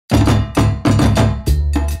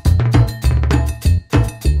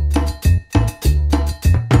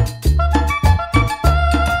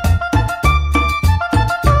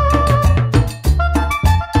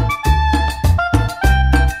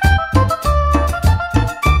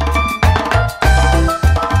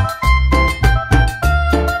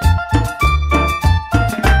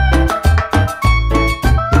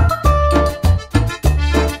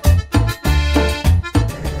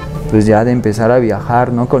pues ya de empezar a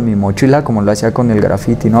viajar, ¿no? Con mi mochila, como lo hacía con el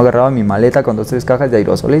graffiti, ¿no? Agarraba mi maleta con 2 o 3 cajas de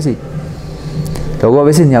aerosoles y luego a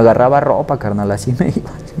veces ni agarraba ropa, carnal, así me iba,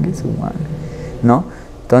 chingue su madre, ¿no?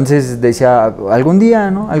 Entonces decía, algún día,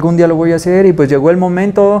 ¿no? Algún día lo voy a hacer, y pues llegó el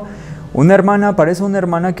momento. Una hermana, parece una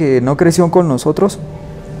hermana que no creció con nosotros,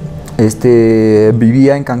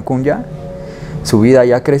 vivía en Cancún ya, su vida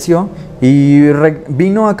ya creció, y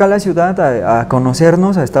vino acá a la ciudad a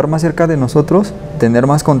conocernos, a estar más cerca de nosotros, tener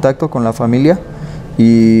más contacto con la familia.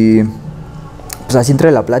 Y pues así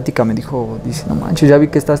entre la plática me dijo, dice, no manches, ya vi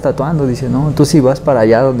que estás tatuando, dice, no, tú sí vas para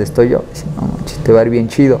allá donde estoy yo, dice, no manches, te va a ir bien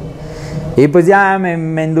chido. Y pues ya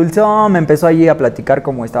me endulzó, me empezó allí a platicar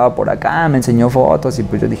cómo estaba por acá, me enseñó fotos, y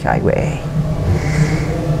pues yo dije, ay, güey.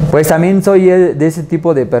 Pues también soy de ese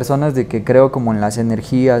tipo de personas de que creo como en las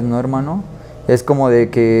energías, ¿no, hermano? Es como de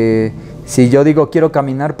que si yo digo quiero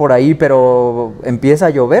caminar por ahí, pero empieza a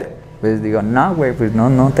llover, pues digo, no, güey, pues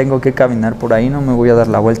no tengo que caminar por ahí, no me voy a dar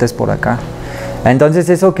la vuelta, es por acá. Entonces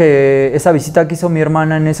esa visita que hizo mi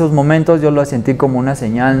hermana en esos momentos, yo lo sentí como una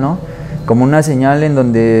señal, ¿no? Como una señal en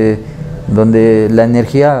donde la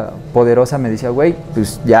energía poderosa me decía, güey,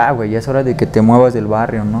 pues ya, güey, ya es hora de que te muevas del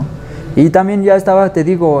barrio, ¿no? Y también ya estaba, te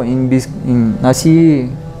digo, así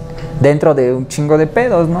dentro de un chingo de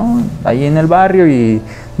pedos, ¿no? Ahí en el barrio, y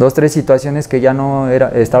 2 o 3 situaciones que ya no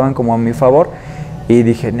estaban como a mi favor, y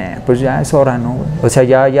dije, pues ya es hora, ¿no? O sea,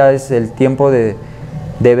 ya es el tiempo de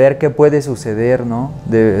ver qué puede suceder, ¿no?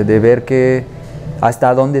 De ver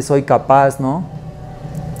hasta dónde soy capaz, ¿no?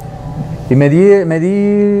 Y me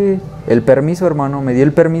di el permiso, hermano, me di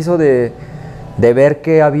el permiso de ver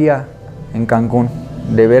qué había en Cancún,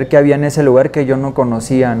 de ver qué había en ese lugar que yo no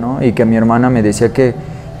conocía, ¿no? Y que mi hermana me decía que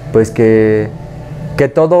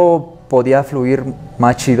todo podía fluir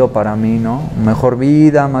más chido para mí, ¿no? Mejor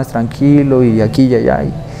vida, más tranquilo, y aquí y allá.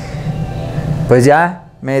 Y pues ya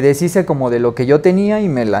me deshice como de lo que yo tenía y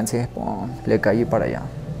me lancé, ¡pum! Le caí para allá.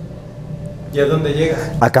 ¿Y a dónde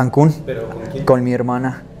llegas? A Cancún. ¿Pero con quién? Con mi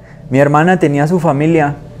hermana. Mi hermana tenía su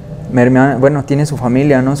familia, bueno, tiene su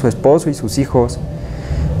familia, ¿no? Su esposo y sus hijos.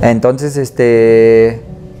 Entonces,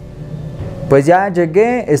 pues ya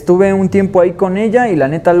llegué, estuve un tiempo ahí con ella, y la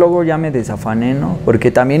neta luego ya me desafané, ¿no?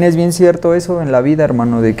 Porque también es bien cierto eso en la vida,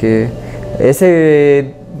 hermano, de que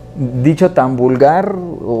ese dicho tan vulgar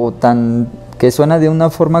o tan que suena de una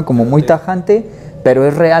forma como muy tajante, pero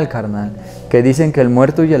es real, carnal, que dicen que el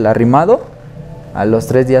muerto y el arrimado a los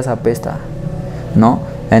 3 días apesta, ¿no?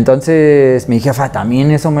 Entonces mi jefa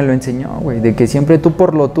también eso me lo enseñó, güey, de que siempre tú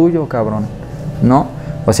por lo tuyo, cabrón, ¿no?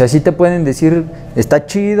 O sea, sí te pueden decir, está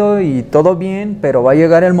chido y todo bien, pero va a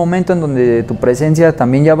llegar el momento en donde tu presencia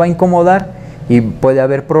también ya va a incomodar y puede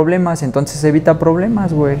haber problemas, entonces evita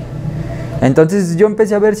problemas, güey. Entonces yo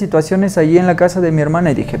empecé a ver situaciones ahí en la casa de mi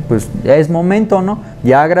hermana y dije, pues ya es momento, ¿no?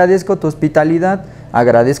 Ya agradezco tu hospitalidad,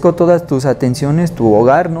 agradezco todas tus atenciones, tu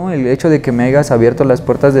hogar, ¿no? El hecho de que me hayas abierto las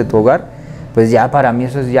puertas de tu hogar, pues ya para mí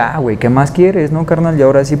eso es ya, güey, ¿qué más quieres, no, carnal? Y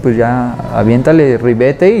ahora sí, pues ya aviéntale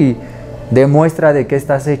ribete y demuestra de qué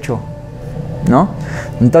estás hecho, ¿no?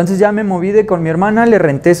 Entonces ya me moví con mi hermana, le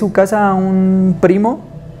renté su casa a un primo,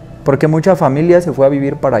 porque mucha familia se fue a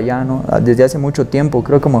vivir para allá, ¿no? Desde hace mucho tiempo,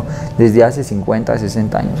 creo como desde hace 50,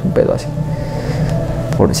 60 años, un pedo así.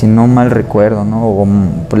 Por si no mal recuerdo, ¿no? O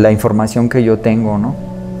por la información que yo tengo, ¿no?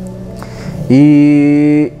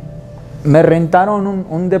 Y me rentaron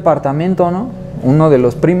un departamento, ¿no? Uno de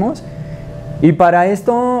los primos. Y para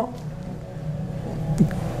esto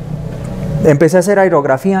empecé a hacer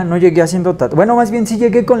aerografía, no llegué haciendo tatuaje. Bueno, más bien sí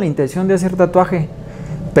llegué con la intención de hacer tatuaje,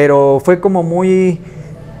 pero fue como muy...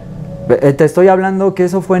 Te estoy hablando que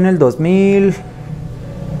eso fue en el 2000,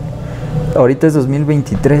 ahorita es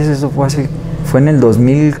 2023, eso fue en el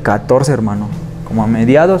 2014, hermano, como a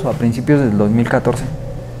mediados o a principios del 2014.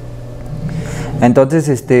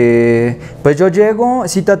 Entonces, pues yo llego,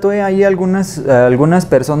 sí tatué ahí algunas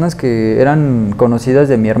personas que eran conocidas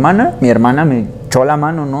de mi hermana me echó la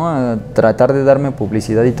mano, ¿no? A tratar de darme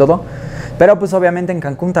publicidad y todo. Pero pues obviamente en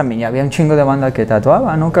Cancún también ya había un chingo de banda que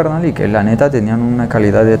tatuaba, ¿no, carnal? Y que la neta tenían una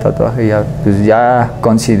calidad de tatuaje ya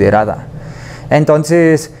considerada.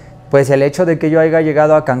 Entonces, pues el hecho de que yo haya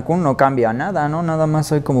llegado a Cancún no cambia nada, ¿no? Nada más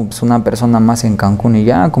soy como pues, una persona más en Cancún y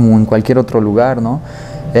ya, como en cualquier otro lugar, ¿no?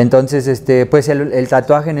 Entonces, pues el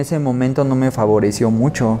tatuaje en ese momento no me favoreció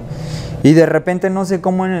mucho. Y de repente, no sé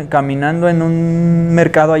cómo, caminando en un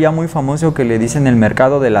mercado allá muy famoso que le dicen el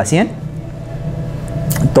mercado de la 100,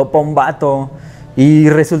 topa un vato y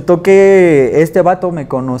resultó que este vato me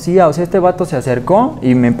conocía, o sea, este vato se acercó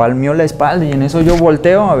y me palmeó la espalda y en eso yo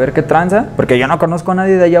volteo a ver qué tranza, porque yo no conozco a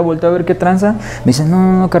nadie de allá, volteo a ver qué tranza, me dice,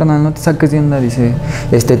 no, carnal, no te saques de onda, dice,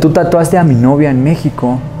 tú tatuaste a mi novia en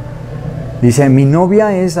México. Dice, mi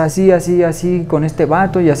novia es así, así, así, con este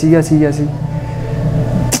vato y así, así, así.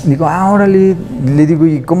 Digo, órale, le digo,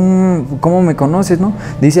 ¿y cómo me conoces, no?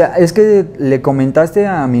 Dice, es que le comentaste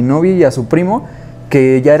a mi novia y a su primo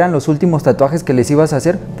que ya eran los últimos tatuajes que les ibas a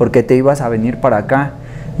hacer porque te ibas a venir para acá.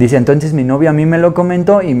 Dice, entonces mi novia a mí me lo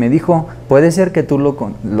comentó y me dijo, puede ser que tú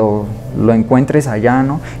lo encuentres allá,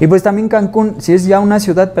 ¿no? Y pues también Cancún, sí es ya una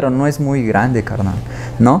ciudad, pero no es muy grande, carnal,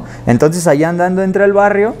 ¿no? Entonces allá andando entre el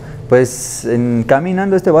barrio, pues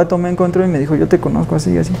caminando este vato me encontró y me dijo, yo te conozco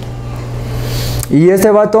así y así. Y este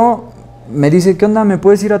vato me dice, ¿qué onda? ¿Me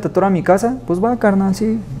puedes ir a tatuar a mi casa? Pues va, carnal,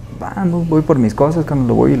 sí, va, no, voy por mis cosas, carnal,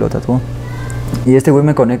 lo voy y lo tatúo. Y este güey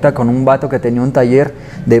me conecta con un vato que tenía un taller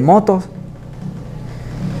de motos.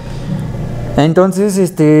 Entonces,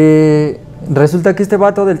 resulta que este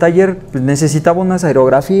vato del taller pues, necesitaba unas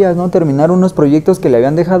aerografías, ¿no? Terminar unos proyectos que le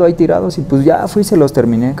habían dejado ahí tirados y pues ya fui y se los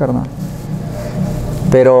terminé, carnal.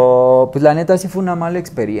 Pero, pues la neta sí fue una mala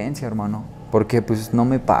experiencia, hermano. Porque pues no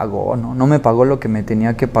me pagó, ¿no? No me pagó lo que me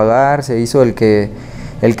tenía que pagar, se hizo el que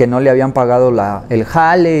no le habían pagado el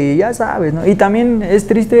jale y ya sabes, ¿no? Y también es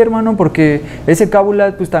triste, hermano, porque ese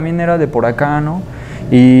cábula pues también era de por acá, ¿no?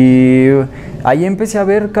 Y ahí empecé a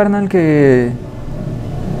ver, carnal, que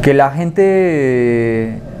la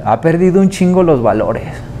gente ha perdido un chingo los valores.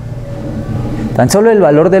 Tan solo el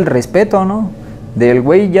valor del respeto, ¿no? Del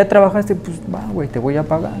güey, ya trabajaste, pues va, güey, te voy a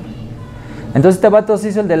pagar. Entonces este vato se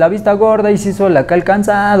hizo el de la vista gorda y se hizo el acá el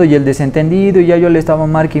cansado y el desentendido y ya yo le estaba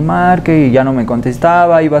marque y marque y ya no me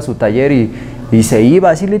contestaba, iba a su taller y se iba,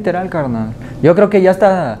 así literal, carnal. Yo creo que ya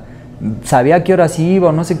hasta sabía a qué horas iba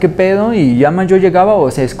o no sé qué pedo y ya más yo llegaba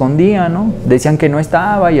o se escondía, ¿no? Decían que no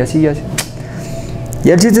estaba y así y así. Y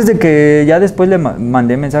el chiste es de que ya después le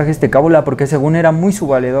mandé mensaje a este cábula porque según era muy su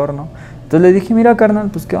valedor, ¿no? Entonces le dije, mira, carnal,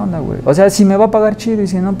 pues qué onda, güey. O sea, si me va a pagar chido y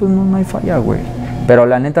si no, pues no hay falla, güey. Pero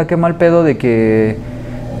la neta, qué mal pedo de que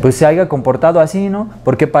pues se haya comportado así, ¿no?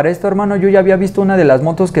 Porque para esto, hermano, yo ya había visto una de las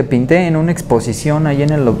motos que pinté en una exposición ahí en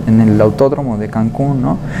el autódromo de Cancún,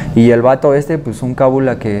 ¿no? Y el vato pues un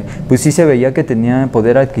cábula que pues sí se veía que tenía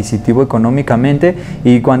poder adquisitivo económicamente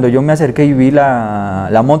y cuando yo me acerqué y vi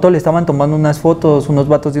la moto le estaban tomando unas fotos, unos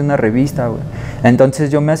vatos de una revista, güey. Entonces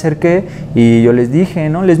yo me acerqué y yo les dije,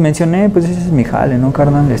 ¿no? Les mencioné, pues ese es mi jale, ¿no,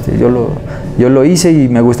 carnal? Yo lo hice y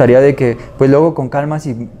me gustaría de que pues luego con calma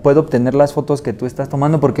si puedo obtener las fotos que tú estás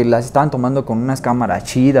tomando porque las estaban tomando con unas cámaras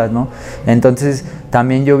chidas, ¿no? Entonces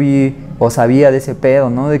también yo vi o sabía de ese pedo,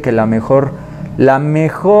 ¿no? De que la mejor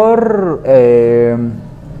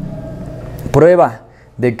prueba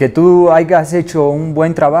de que tú hayas hecho un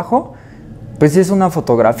buen trabajo, pues es una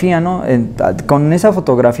fotografía, ¿no? Con esa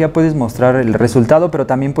fotografía puedes mostrar el resultado, pero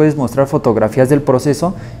también puedes mostrar fotografías del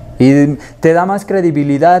proceso y te da más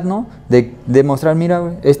credibilidad, ¿no? De mostrar, mira,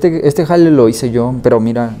 güey, este jale lo hice yo, pero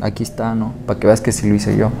mira, aquí está, ¿no? Para que veas que sí lo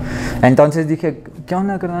hice yo. Entonces dije, ¿qué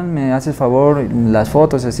onda, carnal? ¿Me haces favor? Las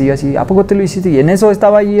fotos, así, así. ¿A poco te lo hiciste? Y en eso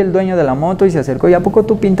estaba allí el dueño de la moto y se acercó. ¿Y a poco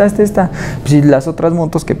tú pintaste esta? Pues y las otras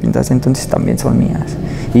motos que pintaste entonces también son mías.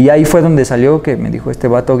 Y ahí fue donde salió que me dijo este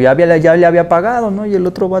vato, ya le había pagado, ¿no? Y el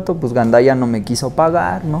otro vato, pues gandaya no me quiso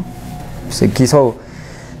pagar, ¿no? Se quiso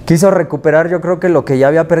recuperar, yo creo que lo que ya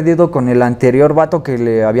había perdido con el anterior vato que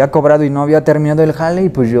le había cobrado y no había terminado el jale. Y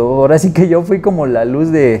pues ahora sí que yo fui como la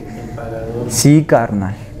luz de... Sí,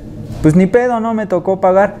 carnal. Pues ni pedo, ¿no? Me tocó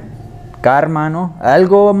pagar. Karma, ¿no?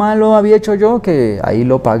 Algo malo había hecho yo que ahí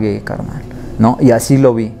lo pagué, carnal, ¿no? Y así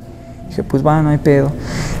lo vi. Dije, pues va, no hay pedo.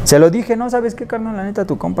 Se lo dije, no, ¿sabes qué, carnal? La neta,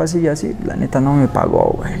 tu compa sí y así. La neta no me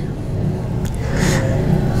pagó, güey.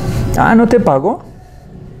 Ah, ¿no te pagó?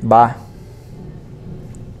 Va.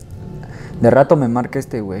 De rato me marca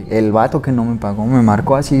este güey, el vato que no me pagó, me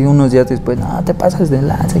marcó así unos días después, no, te pasas de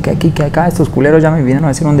lanza, que aquí, que acá, estos culeros ya me vinieron a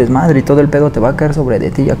hacer un desmadre y todo el pedo te va a caer sobre de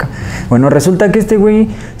ti acá. Bueno, resulta que este güey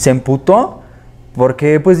se emputó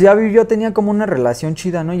porque pues ya yo tenía como una relación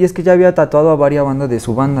chida, ¿no? Y es que ya había tatuado a varias bandas de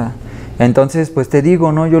su banda. Entonces, pues te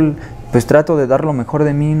digo, ¿no? Yo pues trato de dar lo mejor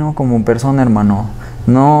de mí, ¿no? Como persona, hermano.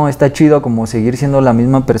 No está chido como seguir siendo la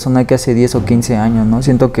misma persona que hace 10 o 15 años, ¿no?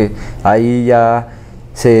 Siento que ahí ya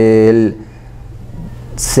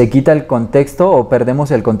se quita el contexto o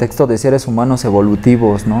perdemos el contexto de seres humanos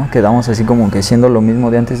evolutivos, ¿no? Quedamos así como que siendo lo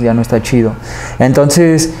mismo de antes, ya no está chido.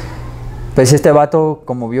 Entonces, pues este vato,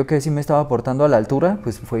 como vio que sí me estaba portando a la altura,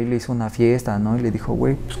 pues fue y le hizo una fiesta, ¿no? Y le dijo,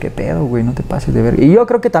 güey, pues qué pedo, güey, no te pases de ver. Y yo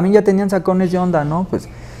creo que también ya tenían sacones de onda, ¿no? Pues,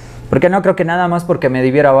 porque no creo que nada más porque me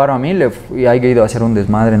diera varo a mí y haya ido a hacer un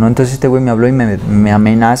desmadre, ¿no? Entonces este güey me habló y me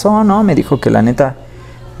amenazó, ¿no? Me dijo que la neta...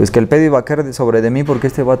 pues que el pedo iba a caer sobre de mí porque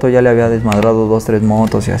este vato ya le había desmadrado 2, 3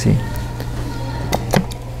 motos y así.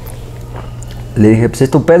 Le dije, pues es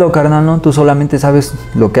tu pedo, carnal, ¿no? Tú solamente sabes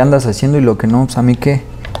lo que andas haciendo y lo que no, pues a mí qué.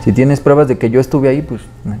 Si tienes pruebas de que yo estuve ahí, pues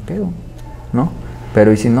no hay pedo, ¿no?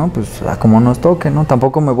 Pero y si no, pues como nos toque, ¿no?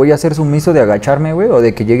 Tampoco me voy a hacer sumiso de agacharme, güey, o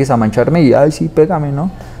de que llegues a mancharme y, ay, sí, pégame, ¿no?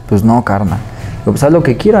 Pues no, carnal. Pues haz lo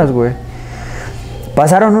que quieras, güey.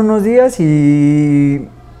 Pasaron unos días y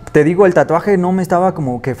te digo, el tatuaje no me estaba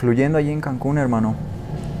como que fluyendo allí en Cancún, hermano.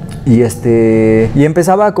 Y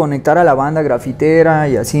empezaba a conectar a la banda grafitera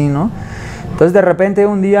y así, ¿no? Entonces de repente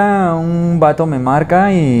un día un vato me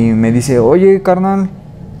marca y me dice, oye, carnal,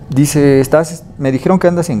 dice, me dijeron que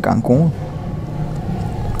andas en Cancún.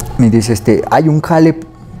 Me dice, hay un jale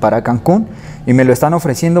para Cancún y me lo están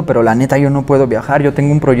ofreciendo, pero la neta yo no puedo viajar. Yo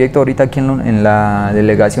tengo un proyecto ahorita aquí en la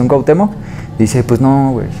delegación Cuauhtémoc. Dice, pues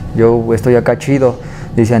no, güey, yo estoy acá chido.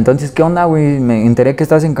 Dice, entonces, ¿qué onda, güey? Me enteré que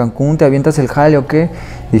estás en Cancún, ¿te avientas el jale o qué?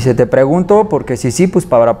 Dice, te pregunto, porque si sí, pues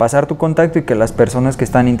para pasar tu contacto y que las personas que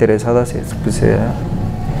están interesadas pues,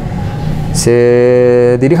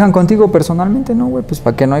 se dirijan contigo personalmente, ¿no, güey? Pues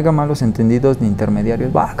para que no haya malos entendidos ni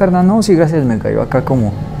intermediarios. Va, carnal, no, sí, gracias, me cayó acá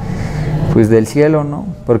como, pues del cielo, ¿no?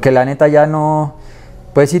 Porque la neta ya no,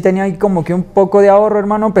 pues sí tenía ahí como que un poco de ahorro,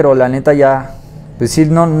 hermano, pero la neta ya, pues sí,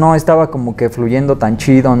 no estaba como que fluyendo tan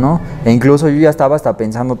chido, ¿no? E incluso yo ya estaba hasta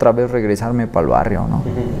pensando otra vez regresarme para el barrio, ¿no?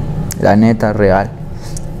 La neta, real.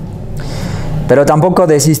 Pero tampoco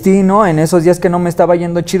desistí, ¿no? En esos días que no me estaba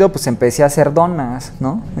yendo chido, pues empecé a hacer donas,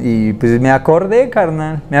 ¿no? Y pues me acordé,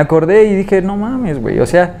 carnal, me acordé y dije, no mames, güey, o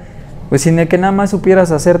sea, pues sin que nada más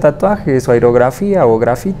supieras hacer tatuajes o aerografía o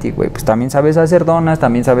graffiti, güey, pues también sabes hacer donas,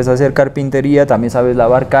 también sabes hacer carpintería, también sabes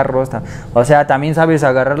lavar carros, o sea, también sabes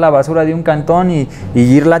agarrar la basura de un cantón y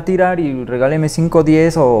irla a tirar y regáleme 5 o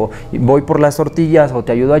 10 o voy por las tortillas o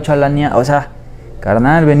te ayudo a chalanear, o sea,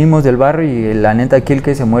 carnal, venimos del barrio y la neta aquí el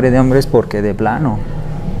que se muere de hambre es porque de plano,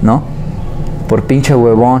 ¿no? Por pinche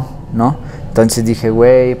huevón, ¿no? Entonces dije,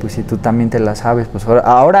 güey, pues si tú también te la sabes, pues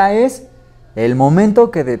ahora es el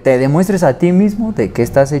momento que te demuestres a ti mismo de qué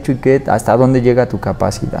estás hecho y hasta dónde llega tu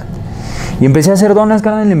capacidad. Y empecé a hacer donas,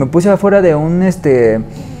 carnal, y me puse afuera de un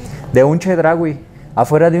chedraui.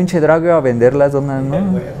 Afuera de un chedraui a vender las donas, ¿no?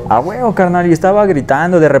 A huevo, carnal, y estaba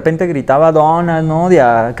gritando, de repente gritaba donas, ¿no?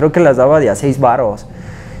 Creo que las daba de a 6 varos.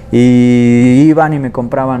 Y iban y me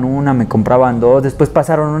compraban una, me compraban 2, después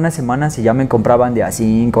pasaron unas semanas y ya me compraban de a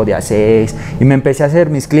 5, de a 6, y me empecé a hacer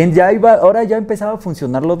mis clientes, ahora ya empezaba a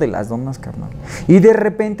funcionar lo de las donas, carnal. Y de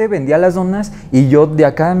repente vendía las donas y yo de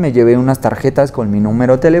acá me llevé unas tarjetas con mi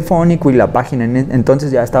número telefónico y la página,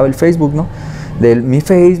 entonces ya estaba el Facebook, ¿no? De mi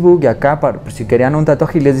Facebook y acá, pues, si querían un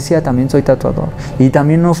tatuaje, y les decía, también soy tatuador. Y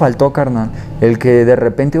también nos faltó, carnal, el que de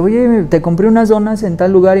repente, oye, te compré unas donas en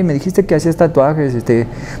tal lugar y me dijiste que hacías tatuajes,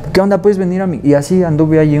 ¿qué onda? ¿Puedes venir a mí? Y así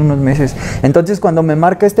anduve allí unos meses. Entonces, cuando me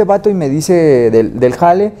marca este vato y me dice del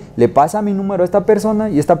jale, le pasa mi número a esta persona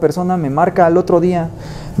y esta persona me marca al otro día.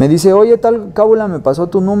 Me dice, oye, tal cábula me pasó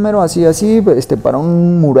tu número, así, para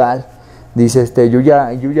un mural. Dice, yo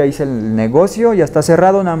ya hice el negocio, ya está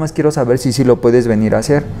cerrado, nada más quiero saber si lo puedes venir a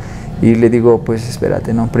hacer. Y le digo, pues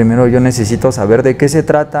espérate, no, primero yo necesito saber de qué se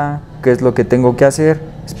trata, qué es lo que tengo que hacer,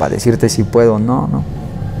 es para decirte si puedo o no.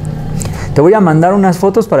 Te voy a mandar unas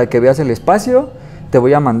fotos para que veas el espacio, te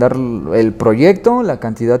voy a mandar el proyecto, la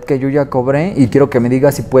cantidad que yo ya cobré y quiero que me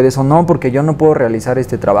digas si puedes o no, porque yo no puedo realizar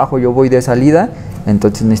este trabajo, yo voy de salida,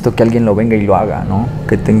 entonces necesito que alguien lo venga y lo haga, ¿no?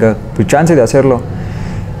 Que tenga tu chance de hacerlo.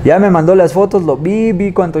 Ya me mandó las fotos, lo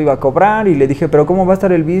vi cuánto iba a cobrar y le dije, pero ¿cómo va a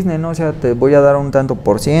estar el business, no? O sea, te voy a dar un tanto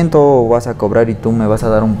por ciento o vas a cobrar y tú me vas a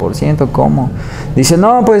dar un por ciento, ¿cómo? Dice,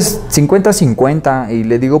 no, pues 50-50 y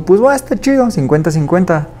le digo, pues va a estar chido,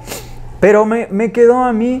 50-50. Pero me quedó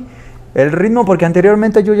a mí el ritmo porque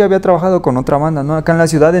anteriormente yo ya había trabajado con otra banda, ¿no? Acá en la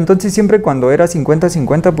ciudad, entonces siempre cuando era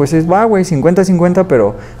 50-50, pues va, güey, 50-50,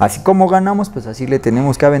 pero así como ganamos, pues así le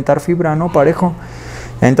tenemos que aventar fibra, ¿no? Parejo.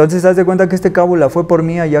 Entonces, haz de cuenta que este cábula fue por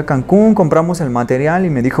mí allá a Cancún, compramos el material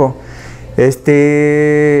y me dijo,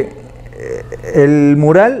 el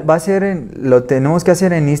mural lo tenemos que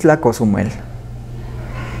hacer en Isla Cozumel.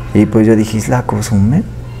 Y pues yo dije, ¿Isla Cozumel?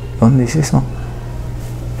 ¿Dónde es eso?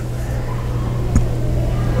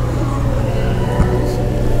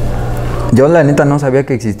 Yo la neta no sabía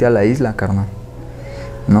que existía la isla, carnal,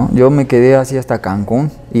 ¿no? Yo me quedé así hasta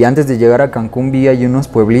Cancún y antes de llegar a Cancún vi ahí unos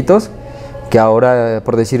pueblitos que ahora,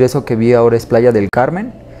 por decir eso que vi ahora es Playa del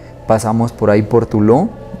Carmen, pasamos por ahí por Tulum,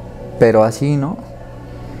 pero así, ¿no?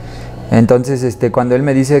 Entonces, cuando él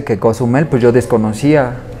me dice que Cozumel, pues yo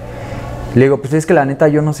desconocía. Le digo, pues es que la neta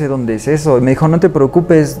yo no sé dónde es eso. Y me dijo, no te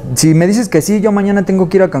preocupes, si me dices que sí, yo mañana tengo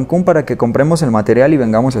que ir a Cancún para que compremos el material y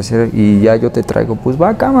vengamos a hacer, y ya yo te traigo. Pues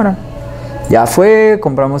va, cámara. Ya fue,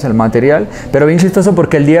 compramos el material, pero bien chistoso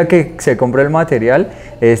porque el día que se compró el material,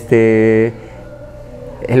 el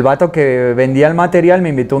vato que vendía el material me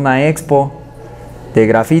invitó a una expo de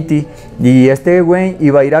graffiti y este güey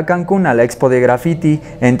iba a ir a Cancún a la expo de graffiti.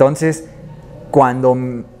 Entonces cuando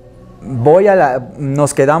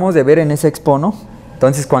nos quedamos de ver en esa expo, ¿no?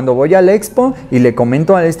 Entonces cuando voy a la expo y le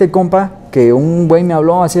comento a este compa que un güey me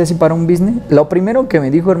habló así para un business, lo primero que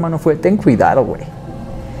me dijo, hermano, fue: ten cuidado, güey.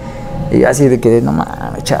 Y así de que, no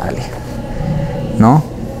mames, chale, ¿no?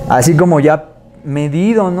 Así como ya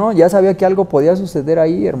medido, ¿no? Ya sabía que algo podía suceder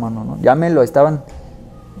ahí, hermano, ¿no? Ya me lo estaban,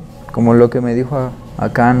 como lo que me dijo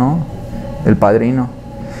acá, ¿no? El padrino.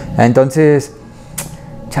 Entonces,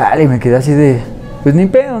 chale, me quedé así de, pues ni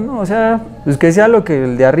pedo, ¿no? O sea, pues que sea lo que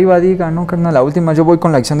el de arriba diga, ¿no, carnal? La última yo voy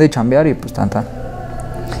con la acción de chambear y pues tanta.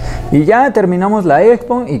 Y ya terminamos la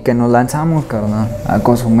expo y que nos lanzamos, carnal, a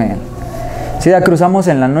Cozumel. Sí, ya cruzamos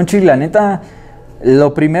en la noche y la neta,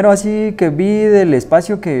 lo primero así que vi del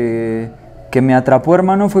espacio que me atrapó,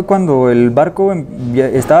 hermano, fue cuando el barco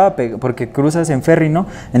estaba, porque cruzas en ferry, ¿no?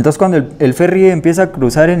 Entonces cuando el ferry empieza a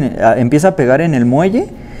cruzar, empieza a pegar en el muelle,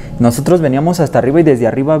 nosotros veníamos hasta arriba y desde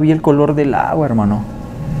arriba vi el color del agua, hermano.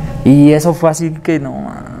 Y eso fue así que no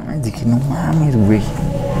mames, dije, no mames, güey.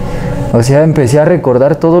 O sea, empecé a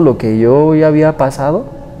recordar todo lo que yo ya había pasado,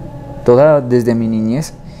 toda desde mi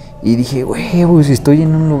niñez. Y dije, güey, pues estoy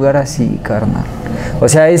en un lugar así, carnal. O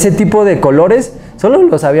sea, ese tipo de colores solo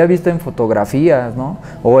los había visto en fotografías, ¿no?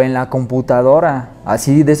 O en la computadora,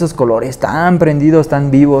 así de esos colores tan prendidos,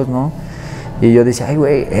 tan vivos, ¿no? Y yo decía, ay,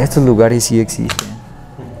 güey, estos lugares sí existen,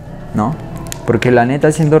 ¿no? Porque la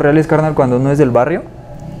neta, siendo reales, carnal, cuando uno es del barrio,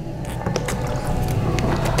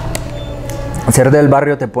 ser del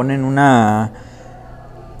barrio te pone en una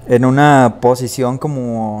posición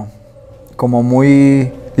como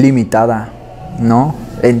muy limitada, ¿no?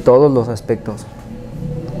 En todos los aspectos.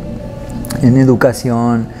 En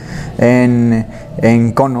educación,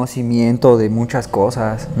 en conocimiento de muchas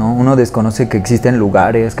cosas, ¿no? Uno desconoce que existen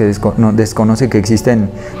lugares, que desconoce que existen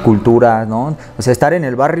culturas, ¿no? O sea, estar en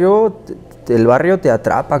el barrio te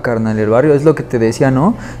atrapa, carnal. El barrio es lo que te decía,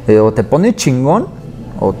 ¿no? O te pone chingón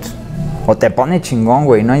o te pone chingón,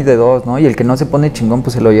 güey, no hay de dos, ¿no? Y el que no se pone chingón,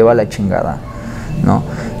 pues se lo lleva a la chingada, ¿no?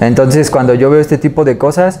 Entonces, cuando yo veo este tipo de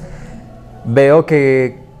cosas, veo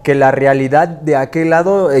que la realidad de aquel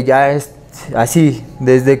lado ya es así.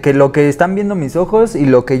 Desde que lo que están viendo mis ojos y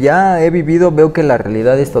lo que ya he vivido, veo que la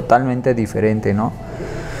realidad es totalmente diferente, ¿no?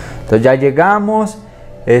 Entonces ya llegamos,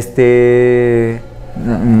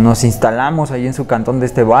 nos instalamos ahí en su cantón de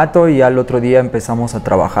este vato y al otro día empezamos a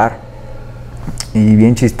trabajar. Y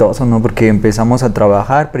bien chistoso, ¿no? Porque empezamos a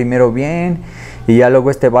trabajar primero bien y ya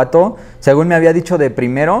luego este vato, según me había dicho de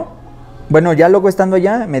primero, bueno, ya luego estando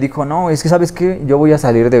allá, me dijo, no, es que ¿sabes qué? Yo voy a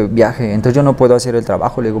salir de viaje, entonces yo no puedo hacer el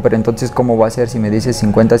trabajo. Le digo, pero entonces ¿cómo va a ser? Si me dices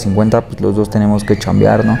 50-50, pues los dos tenemos que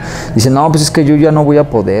chambear, ¿no? Dice, no, pues es que yo ya no voy a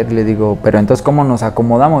poder. Le digo, pero entonces ¿cómo nos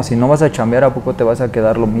acomodamos? Si no vas a chambear, ¿a poco te vas a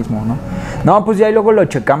quedar lo mismo, no? No, pues ya y luego lo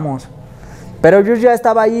checamos. Pero yo ya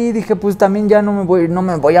estaba ahí y dije, pues también ya no me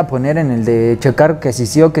voy a poner en el de checar que si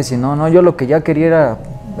sí o que si no, no. Yo lo que ya quería era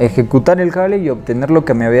ejecutar el jale y obtener lo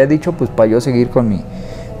que me había dicho, pues para yo seguir con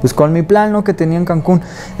mi plan, ¿no? Que tenía en Cancún.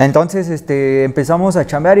 Entonces, empezamos a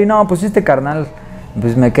chambear y no, pues este carnal,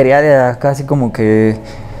 pues me quería de acá así como que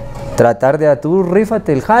tratar de tú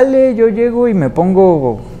rífate el jale, yo llego y me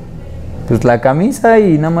pongo pues la camisa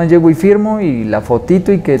y nada más llego y firmo y la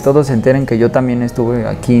fotito y que todos se enteren que yo también estuve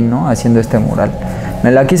aquí, ¿no? Haciendo este mural.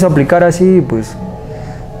 Me la quiso aplicar así,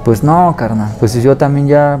 pues no, carnal, pues yo también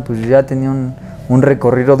ya tenía un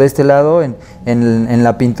recorrido de este lado en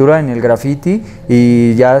la pintura, en el graffiti,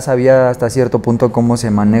 y ya sabía hasta cierto punto cómo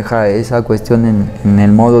se maneja esa cuestión en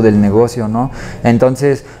el modo del negocio, ¿no?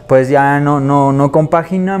 Entonces, pues ya no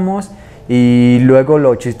compaginamos. Y luego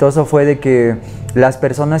lo chistoso fue de que las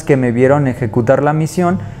personas que me vieron ejecutar la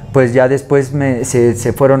misión, pues ya después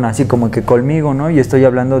se fueron así como que conmigo, ¿no? Y estoy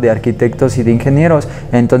hablando de arquitectos y de ingenieros.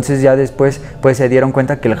 Entonces ya después pues se dieron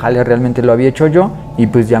cuenta que el jale realmente lo había hecho yo y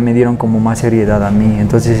pues ya me dieron como más seriedad a mí.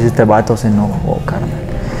 Entonces este vato se enojó, carnal.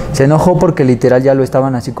 Se enojó porque literal ya lo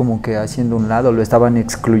estaban así como que haciendo un lado, lo estaban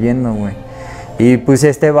excluyendo, güey. Y pues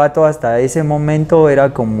este vato hasta ese momento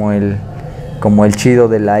era como el chido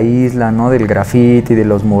de la isla, ¿no? Del graffiti, de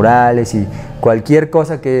los murales y cualquier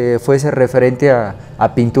cosa que fuese referente a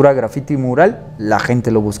pintura, graffiti y mural, la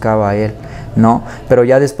gente lo buscaba a él, ¿no? Pero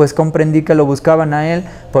ya después comprendí que lo buscaban a él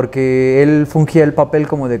porque él fungía el papel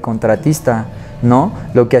como de contratista, ¿no?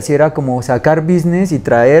 Lo que hacía era como sacar business y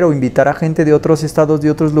traer o invitar a gente de otros estados,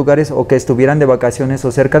 de otros lugares o que estuvieran de vacaciones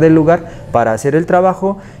o cerca del lugar para hacer el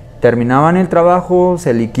trabajo. terminaban el trabajo,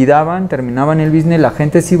 se liquidaban, terminaban el business, la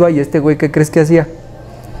gente se iba y este güey, ¿qué crees que hacía?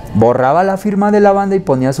 Borraba la firma de la banda y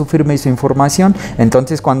ponía su firma y su información.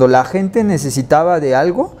 Entonces cuando la gente necesitaba de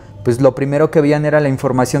algo, pues lo primero que veían era la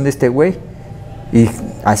información de este güey y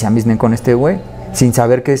hacían business con este güey, sin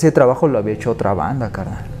saber que ese trabajo lo había hecho otra banda,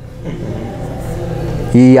 carnal.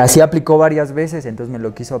 Y así aplicó varias veces, entonces me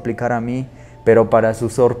lo quiso aplicar a mí, pero para su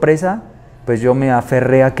sorpresa, pues yo me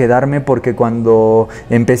aferré a quedarme porque cuando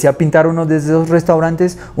empecé a pintar uno de esos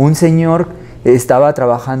restaurantes, un señor estaba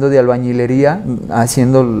trabajando de albañilería,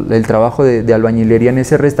 haciendo el trabajo de albañilería en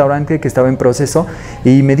ese restaurante que estaba en proceso,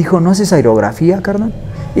 y me dijo, ¿no haces aerografía, carnal?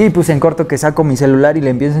 Y pues en corto que saco mi celular y le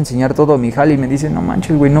empiezo a enseñar todo mi jale y me dice, no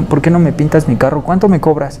manches, güey, no, ¿por qué no me pintas mi carro? ¿Cuánto me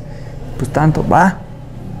cobras? Pues tanto, va.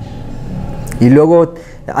 Y luego,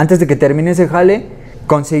 antes de que termine ese jale,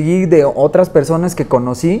 conseguí de otras personas que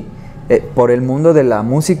conocí por el mundo de la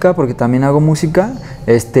música, porque también hago música,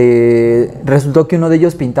 resultó que uno de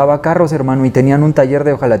ellos pintaba carros, hermano, y tenían un taller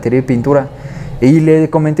de hojalatería y pintura. Y le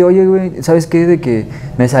comenté, oye, güey, ¿sabes qué? De que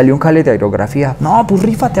me salió un jale de aerografía. No, pues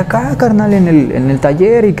rífate acá, carnal, en el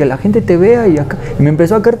taller y que la gente te vea y acá. Y me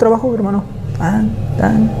empezó a caer trabajo, hermano.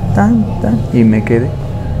 Y me quedé.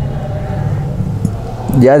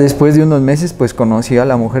 Ya después de unos meses, pues conocí a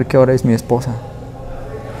la mujer que ahora es mi esposa,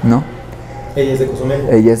 ¿no? ¿Ella es de Cozumel?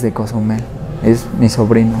 Ella es de Cozumel, es mi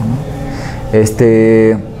sobrino, ¿no?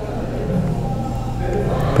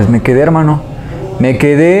 Pues me quedé, hermano. Me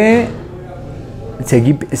quedé,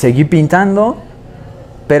 seguí pintando,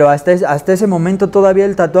 pero hasta ese momento todavía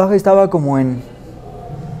el tatuaje estaba como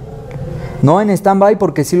no en stand-by,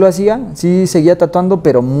 porque sí lo hacía, sí seguía tatuando,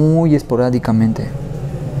 pero muy esporádicamente,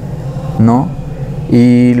 ¿no?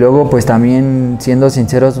 Y luego pues también, siendo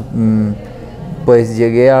sinceros, pues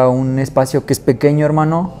llegué a un espacio que es pequeño,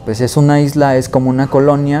 hermano, pues es una isla, es como una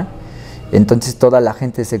colonia, entonces toda la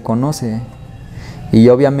gente se conoce. Y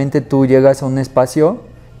obviamente tú llegas a un espacio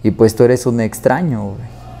y pues tú eres un extraño, güey.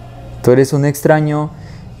 Tú eres un extraño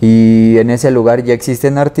y en ese lugar ya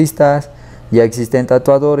existen artistas, ya existen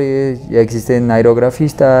tatuadores, ya existen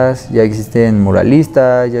aerografistas, ya existen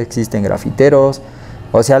muralistas, ya existen grafiteros.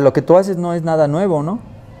 O sea, lo que tú haces no es nada nuevo, ¿no?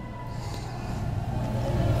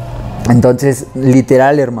 Entonces,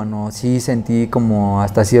 literal, hermano, sí sentí como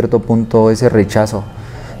hasta cierto punto ese rechazo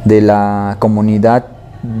de la comunidad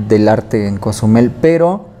del arte en Cozumel,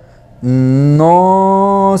 pero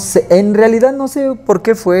no sé, en realidad no sé por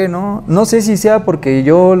qué fue, ¿no? No sé si sea porque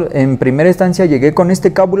yo en primera instancia llegué con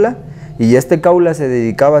este cábula y este cábula se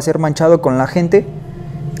dedicaba a ser manchado con la gente,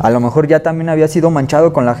 a lo mejor ya también había sido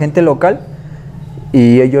manchado con la gente local,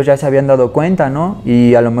 y ellos ya se habían dado cuenta, ¿no?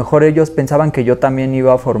 Y a lo mejor ellos pensaban que yo también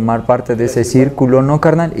iba a formar parte de ese círculo, ¿no,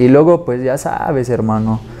 carnal? Y luego, pues ya sabes,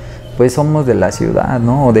 hermano, pues somos de la ciudad,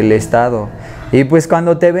 ¿no? O del estado. Y pues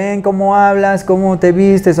cuando te ven cómo hablas, cómo te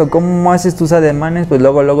vistes o cómo haces tus ademanes, pues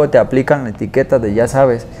luego te aplican la etiqueta de ya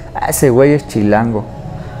sabes, ese güey es chilango.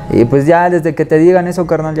 Y pues ya desde que te digan eso,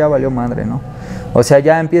 carnal, ya valió madre, ¿no? O sea,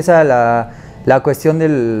 ya empieza la cuestión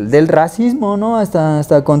del racismo, ¿no?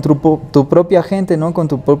 Hasta con tu propia gente, ¿no? Con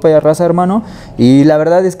tu propia raza, hermano. Y la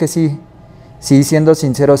verdad es que sí, siendo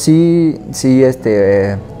sincero, sí,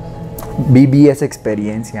 viví esa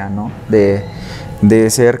experiencia, ¿no? De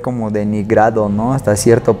ser como denigrado, ¿no? Hasta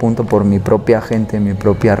cierto punto por mi propia gente, mi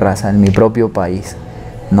propia raza, en mi propio país,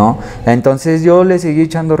 ¿no? Entonces yo le seguí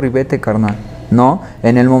echando ribete, carnal, ¿no?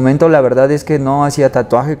 En el momento la verdad es que no hacía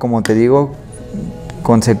tatuaje, como te digo,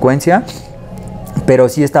 consecuencia, pero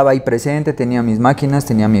sí estaba ahí presente, tenía mis máquinas,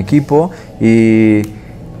 tenía mi equipo y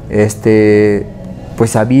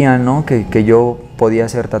pues sabían, ¿no? que yo podía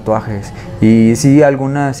hacer tatuajes. Y sí,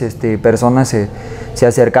 algunas personas se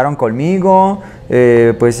acercaron conmigo,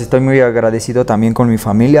 pues estoy muy agradecido también con mi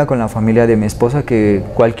familia, con la familia de mi esposa, que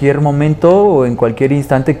cualquier momento o en cualquier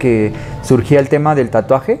instante que surgía el tema del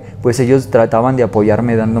tatuaje, pues ellos trataban de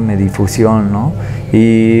apoyarme dándome difusión, ¿no?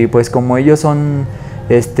 Y pues como ellos son,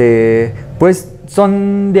 pues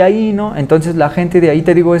son de ahí, ¿no? Entonces la gente de ahí,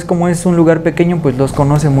 te digo, es como es un lugar pequeño, pues los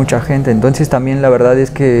conoce mucha gente. Entonces también la verdad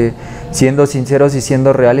es que, siendo sinceros y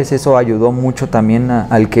siendo reales, eso ayudó mucho también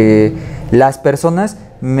al que las personas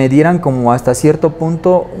me dieran como hasta cierto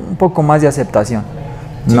punto un poco más de aceptación,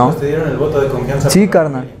 ¿no? Sí, pues te dieron el voto de confianza. Sí,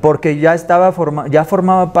 carnal, porque ya ya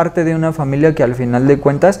formaba parte de una familia que al final de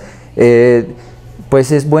cuentas,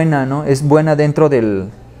 pues es buena, ¿no? Es buena dentro de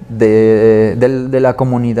la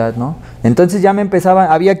comunidad, ¿no? Entonces ya me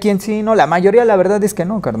empezaba, había quien sí, ¿no? La mayoría la verdad es que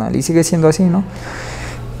no, carnal, y sigue siendo así, ¿no?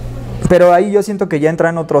 Pero ahí yo siento que ya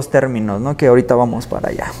entran otros términos, ¿no? Que ahorita vamos para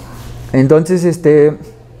allá. Entonces,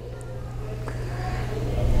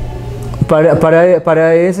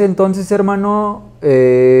 para ese entonces, hermano,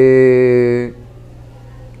 te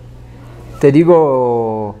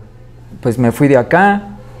digo, pues me fui de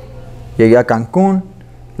acá, llegué a Cancún,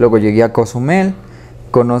 luego llegué a Cozumel,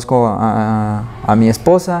 conozco a mi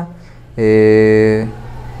esposa,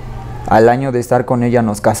 al año de estar con ella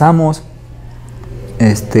nos casamos,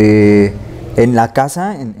 en la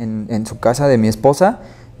casa, en su casa de mi esposa,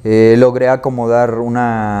 logré acomodar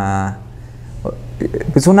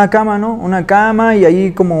pues una cama, ¿no? Una cama y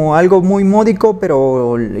ahí como algo muy módico,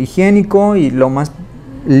 pero higiénico y lo más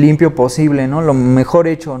limpio posible, ¿no? Lo mejor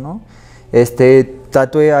hecho, ¿no?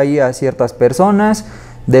 Tatué ahí a ciertas personas,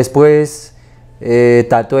 después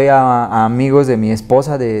tatué a amigos de mi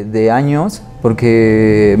esposa de años,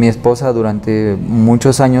 porque mi esposa durante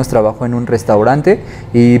muchos años trabajó en un restaurante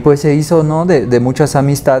y pues se hizo, ¿no? de muchas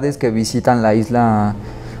amistades que visitan la isla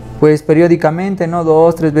pues periódicamente, ¿no?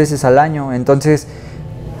 2, 3 veces al año. Entonces,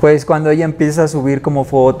 pues cuando ella empieza a subir como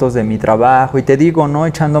fotos de mi trabajo y te digo, ¿no?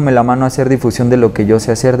 Echándome la mano a hacer difusión de lo que yo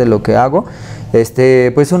sé hacer, de lo que hago,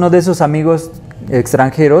 pues uno de esos amigos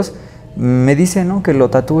extranjeros me dice, ¿no? Que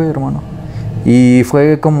lo tatúe, hermano. Y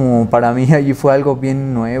fue como, para mí allí fue algo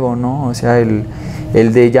bien nuevo, ¿no? O sea, el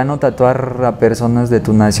de ya no tatuar a personas de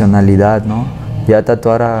tu nacionalidad, ¿no? Ya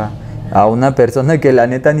tatuar a una persona que la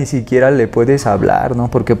neta ni siquiera le puedes hablar,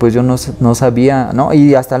 ¿no? Porque pues yo no sabía, ¿no?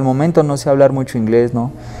 Y hasta el momento no sé hablar mucho inglés,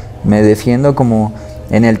 ¿no? Me defiendo como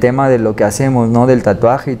en el tema de lo que hacemos, ¿no? Del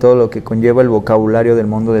tatuaje y todo lo que conlleva el vocabulario del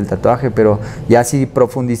mundo del tatuaje, pero ya si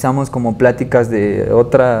profundizamos como pláticas de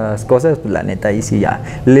otras cosas, pues la neta ahí sí ya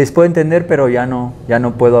les puedo entender, pero ya no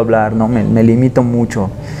puedo hablar, ¿no? Me limito mucho.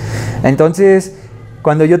 Entonces,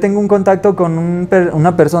 cuando yo tengo un contacto con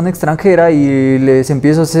una persona extranjera y les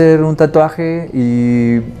empiezo a hacer un tatuaje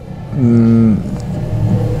y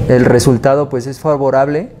el resultado pues es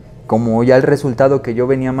favorable, como ya el resultado que yo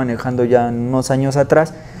venía manejando ya unos años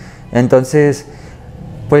atrás, entonces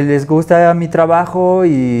pues les gusta mi trabajo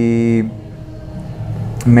y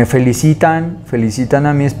me felicitan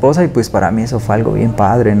a mi esposa y pues para mí eso fue algo bien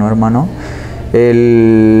padre, ¿no, hermano?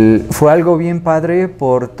 Fue algo bien padre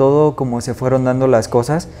por todo como se fueron dando las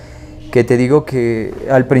cosas, que te digo que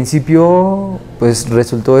al principio pues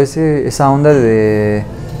resultó esa onda de,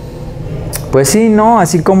 pues sí, ¿no?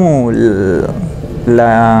 Así como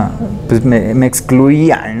pues me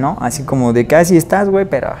excluían, ¿no? Así como de que así estás, güey,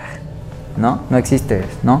 pero no existes,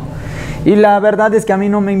 ¿no? Y la verdad es que a mí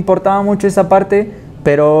no me importaba mucho esa parte,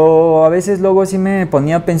 pero a veces luego sí me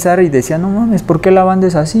ponía a pensar y decía, no mames, ¿por qué la banda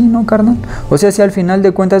es así, no, carnal? O sea, si al final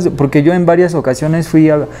de cuentas, porque yo en varias ocasiones fui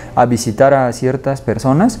a visitar a ciertas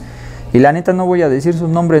personas y la neta no voy a decir sus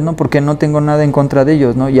nombres, ¿no? Porque no tengo nada en contra de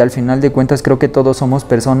ellos, ¿no? Y al final de cuentas creo que todos somos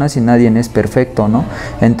personas y nadie es perfecto, ¿no?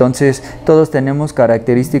 Entonces todos tenemos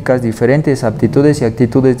características diferentes, aptitudes y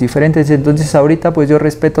actitudes diferentes. Entonces ahorita pues yo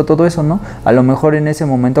respeto todo eso, ¿no? A lo mejor en ese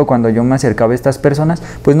momento cuando yo me acercaba a estas personas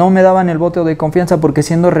pues no me daban el voto de confianza, porque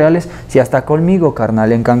siendo reales, si hasta conmigo,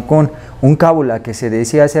 carnal, en Cancún, un cábula que se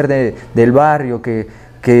decía ser del barrio, que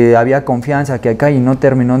había confianza, que acá y no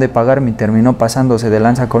terminó de pagarme y terminó pasándose de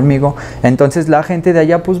lanza conmigo, entonces la gente de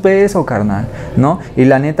allá pues ve eso, carnal, ¿no? Y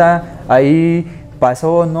la neta ahí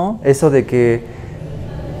pasó, ¿no? Eso de que,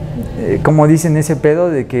 como dicen ese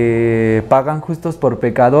pedo de que pagan justos por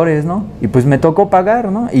pecadores, ¿no? Y pues me tocó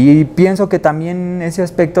pagar, ¿no? Y pienso que también ese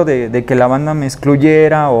aspecto de que la banda me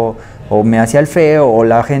excluyera o me hacía el feo o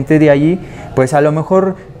la gente de allí, pues a lo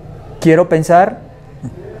mejor quiero pensar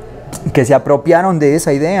que se apropiaron de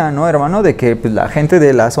esa idea, ¿no, hermano? De que pues, la gente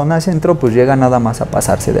de la zona centro pues llega nada más a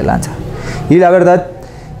pasarse de lanza. Y la verdad,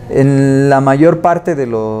 en la mayor parte de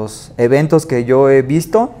los eventos que yo he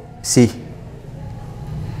visto, sí,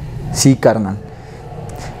 carnal.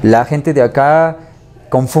 La gente de acá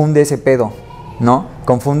confunde ese pedo, ¿no?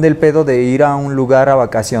 Confunde el pedo de ir a un lugar a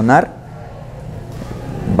vacacionar,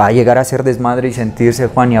 va a llegar a ser desmadre y sentirse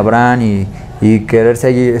Juan y Abraham y querer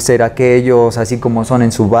ser aquellos así como son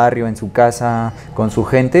en su barrio, en su casa, con su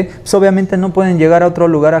gente, pues obviamente no pueden llegar a otro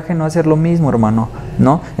lugar ajeno a hacer lo mismo, hermano,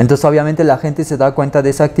 ¿no? Entonces obviamente la gente se da cuenta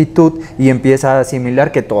de esa actitud y empieza a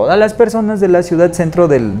asimilar que todas las personas de la ciudad centro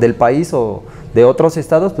del país o de otros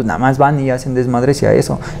estados, pues nada más van y hacen desmadre hacia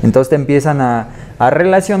eso. Entonces te empiezan a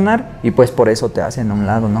relacionar y pues por eso te hacen a un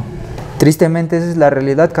lado, ¿no? Tristemente esa es la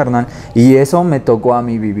realidad, carnal, y eso me tocó a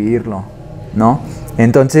mí vivirlo, ¿no?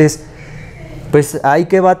 Entonces pues hay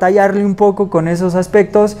que batallarle un poco con esos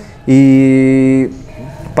aspectos y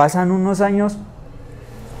pasan unos años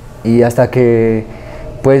y hasta que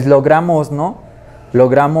pues logramos, ¿no?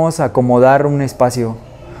 Logramos acomodar un espacio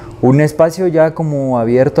ya como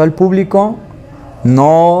abierto al público,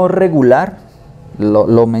 no regular,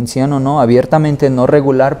 lo menciono, ¿no? Abiertamente no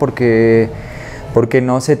regular porque porque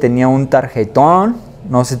no se tenía un tarjetón,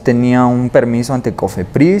 no se tenía un permiso ante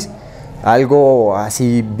Cofepris, algo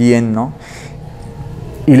así bien, ¿no?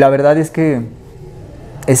 Y la verdad es que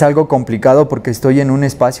es algo complicado porque estoy en un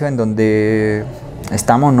espacio en donde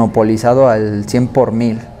está monopolizado al 100 por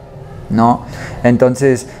 1000, ¿no?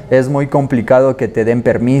 Entonces es muy complicado que te den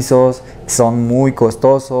permisos, son muy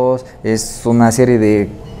costosos, es una serie de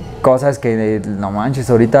cosas que no manches,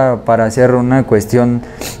 ahorita para hacer una cuestión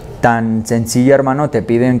tan sencilla, hermano, te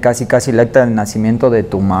piden casi el acta del nacimiento de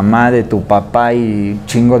tu mamá, de tu papá y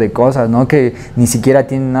chingo de cosas, ¿no? Que ni siquiera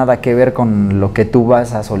tienen nada que ver con lo que tú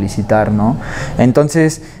vas a solicitar, ¿no?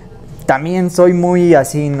 Entonces, también soy muy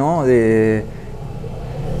así, ¿no?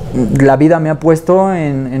 La vida me ha puesto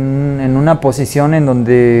en una posición en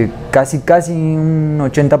donde casi un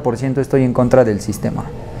 80% estoy en contra del sistema,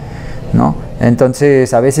 ¿no?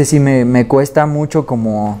 Entonces, a veces sí me cuesta mucho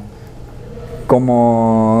como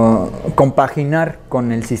compaginar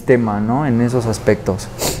con el sistema, ¿no? En esos aspectos.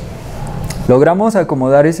 Logramos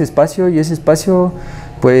acomodar ese espacio y ese espacio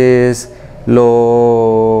pues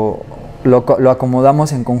lo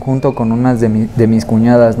acomodamos en conjunto con unas de mis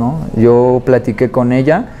cuñadas, ¿no? Yo platiqué con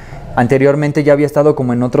ella. Anteriormente ya había estado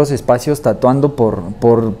como en otros espacios tatuando por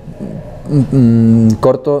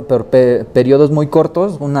periodos muy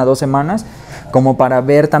cortos, 1 o 2 semanas, como para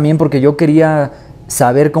ver también, porque yo quería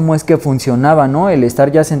saber cómo es que funcionaba, ¿no? El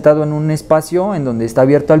estar ya sentado en un espacio en donde está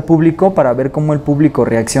abierto al público para ver cómo el público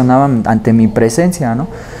reaccionaba ante mi presencia, ¿no?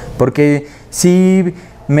 Porque sí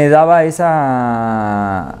me daba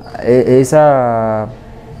esa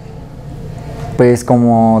pues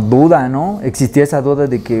como duda, ¿no? Existía esa duda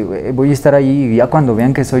de que voy a estar ahí y ya cuando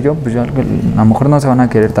vean que soy yo, pues a lo mejor no se van a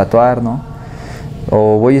querer tatuar, ¿no?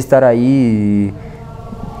 O voy a estar ahí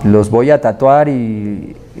y los voy a tatuar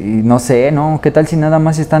y no sé, ¿no? ¿Qué tal si nada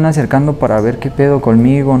más se están acercando para ver qué pedo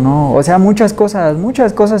conmigo, ¿no? O sea, muchas cosas,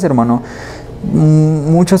 hermano.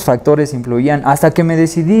 Muchos factores influían. Hasta que me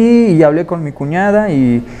decidí y hablé con mi cuñada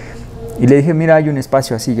y le dije, mira, hay un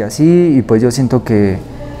espacio así y así, y pues yo siento que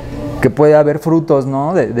puede haber frutos,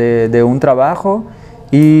 ¿no? De un trabajo.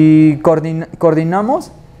 Y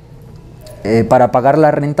coordinamos para pagar la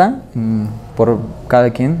renta por cada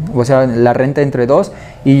quien, o sea, la renta entre dos,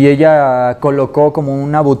 y ella colocó como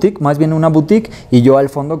una boutique, más bien una boutique, y yo al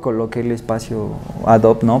fondo coloqué el espacio ad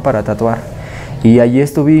hoc, ¿no? Para tatuar. Y allí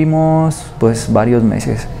estuvimos pues varios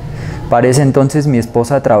meses. Para ese entonces mi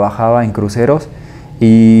esposa trabajaba en cruceros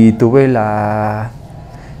y tuve más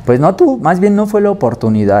bien no fue la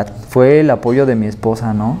oportunidad, fue el apoyo de mi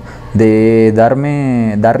esposa, ¿no? De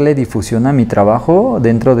darle difusión a mi trabajo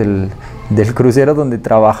dentro del crucero donde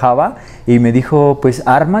trabajaba, y me dijo, pues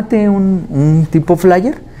ármate un tipo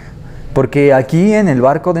flyer, porque aquí en el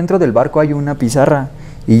barco, dentro del barco hay una pizarra,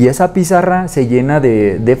 y esa pizarra se llena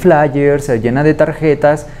de flyers, se llena de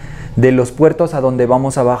tarjetas de los puertos a donde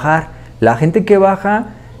vamos a bajar. La gente que baja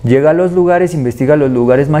llega a los lugares, investiga los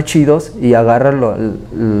lugares más chidos y agarra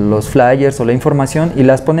los flyers o la información y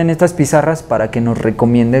las pone en estas pizarras para que nos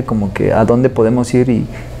recomiende como que a dónde podemos ir y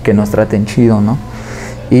que nos traten chido, ¿no?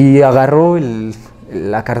 Y agarró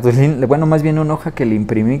la cartulina, bueno, más bien una hoja que le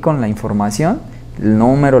imprimí con la información, el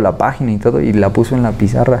número, la página y todo, y la puso en la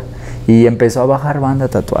pizarra. Y empezó a bajar banda a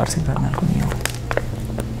tatuarse, carnal, conmigo.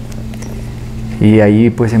 Y ahí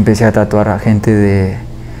pues empecé a tatuar a gente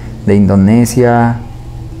de Indonesia,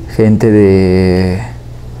 gente de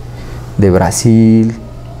Brasil.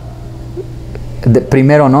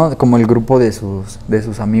 Primero, ¿no? Como el grupo de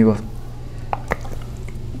sus amigos.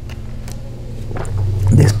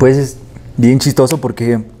 Después es bien chistoso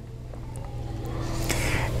porque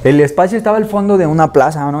el espacio estaba al fondo de una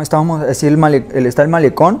plaza, ¿no? Estábamos así, está el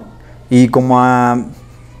malecón, y como a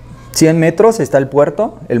 100 metros está el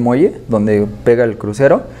puerto, el muelle, donde pega el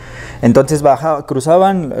crucero. Entonces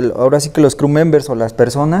cruzaban, ahora sí que los crew members o las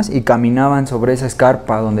personas, y caminaban sobre esa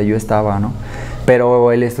escarpa donde yo estaba, ¿no?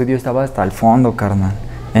 Pero el estudio estaba hasta el fondo, carnal.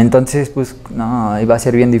 Entonces, pues, no, iba a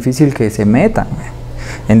ser bien difícil que se metan, güey.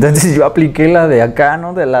 Entonces yo apliqué la de acá,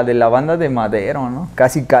 ¿no? De la banda de Madero, ¿no?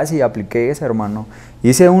 Casi apliqué esa, hermano.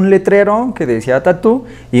 Hice un letrero que decía tatú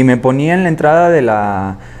y me ponía en la entrada de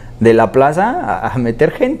la plaza a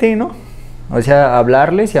meter gente, ¿no? O sea, a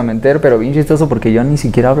hablarles y a meter, pero bien chistoso porque yo ni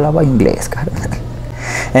siquiera hablaba inglés, carnal.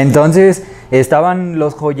 Entonces estaban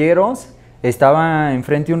los joyeros, estaba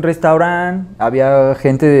enfrente un restaurante, había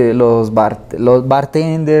gente de los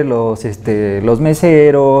bartenders, los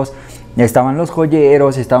meseros, estaban los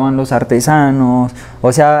joyeros, estaban los artesanos.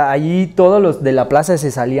 O sea, allí todos los de la plaza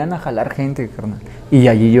se salían a jalar gente, carnal. Y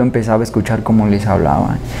allí yo empezaba a escuchar cómo les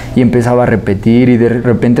hablaban y empezaba a repetir, y de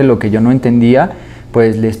repente lo que yo no entendía,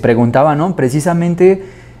 pues les preguntaba, ¿no? Precisamente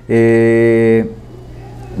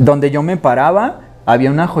donde yo me paraba,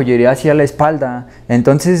 había una joyería hacia la espalda.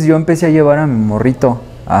 Entonces yo empecé a llevar a mi morrito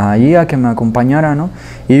ahí a que me acompañara, ¿no?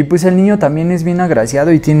 Y pues el niño también es bien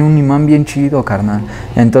agraciado y tiene un imán bien chido, carnal.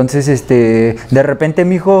 Entonces, de repente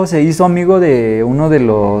mi hijo se hizo amigo de uno de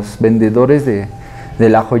los vendedores de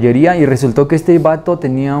la joyería y resultó que este vato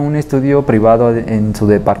tenía un estudio privado en su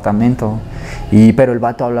departamento. Pero el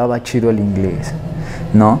vato hablaba chido el inglés,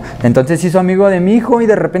 ¿no? Entonces se hizo amigo de mi hijo y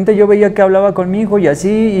de repente yo veía que hablaba con mi hijo y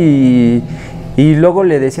así y luego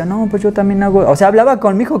le decía, no, pues yo también hago, o sea, hablaba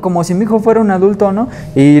con mi hijo como si mi hijo fuera un adulto, ¿no?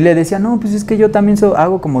 Y le decía, no, pues es que yo también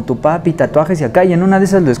hago como tu papi, tatuajes y acá, y en una de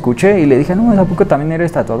esas lo escuché y le dije, no, ¿a poco también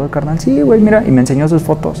eres tatuador, carnal? Sí, güey, mira, y me enseñó sus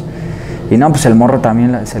fotos. Y no, pues el morro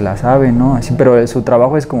también se la sabe, ¿no? Así, pero su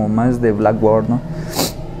trabajo es como más de blackboard, ¿no?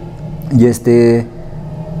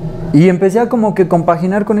 Y empecé a como que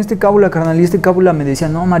compaginar con este cábula, carnal, y este cábula me decía,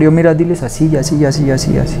 no, Mario, mira, diles así, y así, y así, y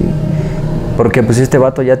así, y así. Porque pues este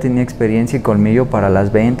vato ya tenía experiencia y colmillo para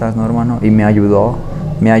las ventas, ¿no, hermano? Y me ayudó,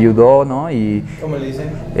 ¿no? Y, ¿Cómo le dicen?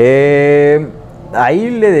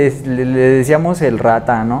 Ahí le decíamos el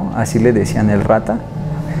rata, ¿no? Así le decían el rata.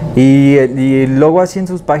 Y luego así en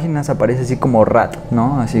sus páginas aparece así como rat,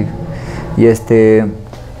 ¿no? Así. Y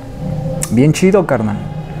bien chido, carnal.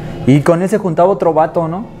 Y con él se juntaba otro vato,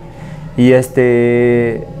 ¿no? Y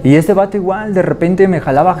este vato igual, de repente me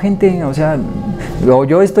jalaba gente, o sea,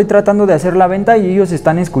 yo estoy tratando de hacer la venta y ellos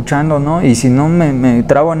están escuchando, ¿no? Y si no me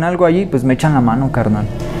trabo en algo allí, pues me echan la mano, carnal.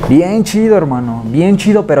 Bien chido, hermano, bien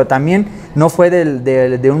chido, pero también no fue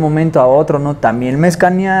de un momento a otro, ¿no? También me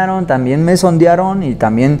escanearon, también me sondearon y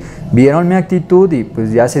también vieron mi actitud y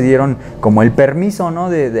pues ya se dieron como el permiso, ¿no?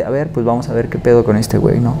 De a ver, pues vamos a ver qué pedo con este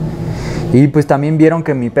güey, ¿no? Y pues también vieron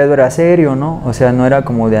que mi pedo era serio, ¿no? O sea, no era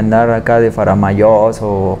como de andar acá de faramayos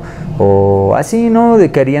o así, ¿no?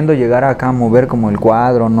 De queriendo llegar acá a mover como el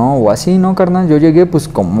cuadro, ¿no? O así, ¿no, carnal? Yo llegué pues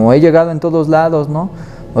como he llegado en todos lados, ¿no?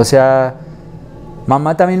 O sea,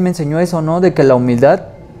 mamá también me enseñó eso, ¿no? De que la humildad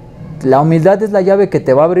es la llave que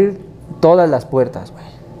te va a abrir todas las puertas, güey.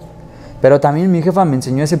 Pero también mi jefa me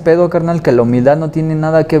enseñó ese pedo, carnal, que la humildad no tiene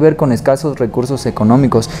nada que ver con escasos recursos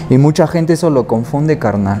económicos. Y mucha gente eso lo confunde,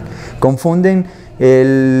 carnal. Confunden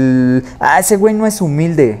ese güey no es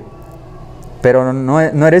humilde. Pero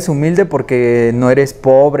no eres humilde porque no eres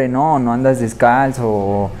pobre, no andas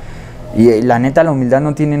descalzo. Y la neta, la humildad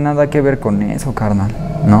no tiene nada que ver con eso, carnal,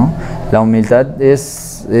 ¿no? La humildad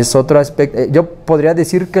es otro aspecto. Yo podría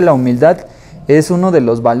decir que la humildad es uno de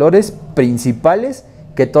los valores principales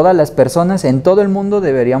que todas las personas en todo el mundo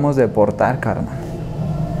deberíamos de portar, carnal.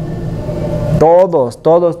 Todos,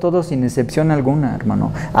 sin excepción alguna,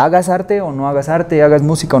 hermano. Hagas arte o no hagas arte, hagas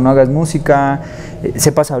música o no hagas música,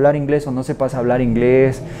 sepas hablar inglés o no sepas hablar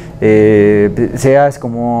inglés, seas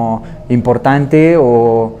como importante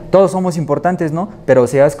o... Todos somos importantes, ¿no? Pero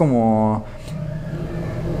seas como...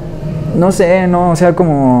 No sé, ¿no? O sea,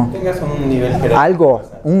 como... Tengas un nivel jerárquico. Algo,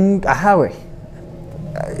 ajá, güey.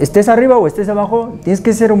 Estés arriba o estés abajo, tienes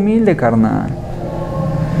que ser humilde, carnal.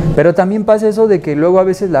 Pero también pasa eso de que luego a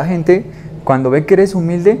veces la gente, cuando ve que eres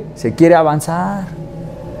humilde, se quiere avanzar.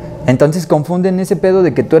 Entonces confunden ese pedo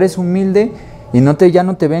de que tú eres humilde y ya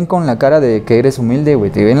no te ven con la cara de que eres humilde,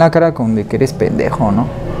 güey. Te ven la cara de que eres pendejo, ¿no?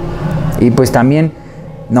 Y pues también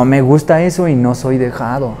no me gusta eso y no soy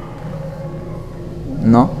dejado,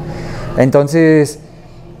 ¿no? Entonces,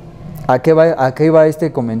 ¿a qué va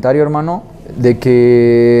este comentario, hermano? De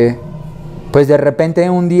que pues de repente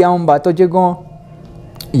un día un vato llegó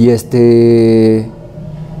y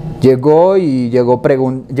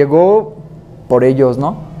llegó por ellos,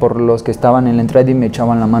 ¿no? Por los que estaban en la entrada y me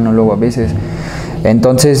echaban la mano luego a veces.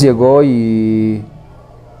 Entonces llegó y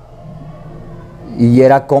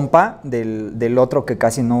era compa del otro que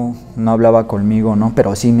casi no hablaba conmigo, ¿no?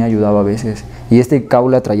 Pero sí me ayudaba a veces. Y este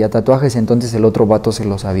cábula traía tatuajes, entonces el otro vato se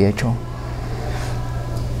los había hecho.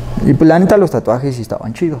 Y pues la neta los tatuajes sí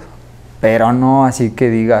estaban chidos, pero no así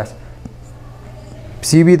que digas.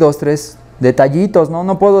 Sí vi 2, 3 detallitos, ¿no?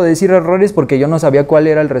 No puedo decir errores porque yo no sabía cuál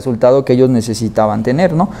era el resultado que ellos necesitaban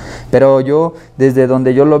tener, ¿no? Pero yo, desde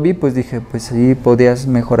donde yo lo vi, pues dije, pues sí, podías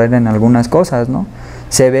mejorar en algunas cosas, ¿no?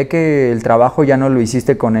 Se ve que el trabajo ya no lo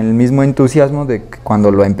hiciste con el mismo entusiasmo de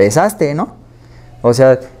cuando lo empezaste, ¿no? O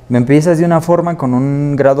sea, me empiezas de una forma con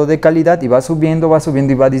un grado de calidad y va subiendo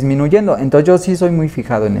y va disminuyendo. Entonces yo sí soy muy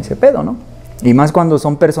fijado en ese pedo, ¿no? Y más cuando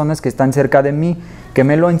son personas que están cerca de mí, que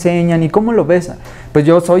me lo enseñan. ¿Y cómo lo ves? Pues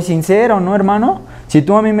yo soy sincero, ¿no, hermano? Si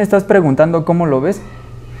tú a mí me estás preguntando cómo lo ves,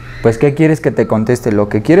 pues ¿qué quieres que te conteste? ¿Lo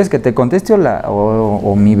que quieres que te conteste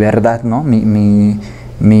o mi verdad, ¿no? Mi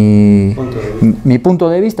punto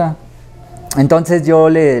de vista. Entonces yo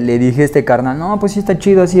le dije a este carnal, no, pues sí está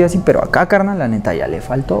chido, así, así, pero acá, carnal, la neta ya le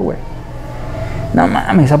faltó, güey. No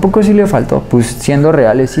mames, ¿a poco sí le faltó? Pues siendo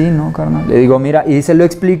reales, sí, ¿no, carnal? Le digo, mira, y se lo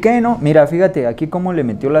expliqué, ¿no? Mira, fíjate, aquí cómo le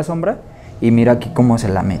metió la sombra y mira aquí cómo se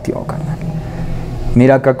la metió, carnal.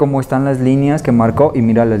 Mira acá cómo están las líneas que marcó y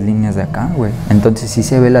mira las líneas de acá, güey. Entonces sí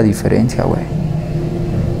se ve la diferencia, güey,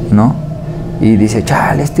 ¿no? Y dice,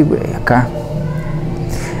 chale, güey, acá.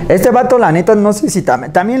 Este vato, la neta, no sé si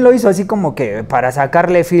también lo hizo así como que para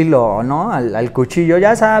sacarle filo, ¿no? Al cuchillo.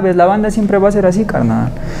 Ya sabes, la banda siempre va a ser así,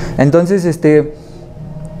 carnal. Entonces,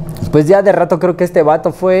 pues ya de rato creo que este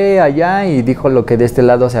vato fue allá y dijo lo que de este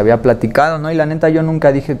lado se había platicado, ¿no? Y la neta yo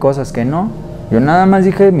nunca dije cosas que no. Yo nada más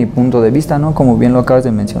dije mi punto de vista, ¿no? Como bien lo acabas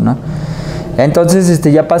de mencionar. Entonces,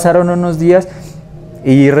 ya pasaron unos días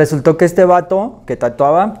y resultó que este vato que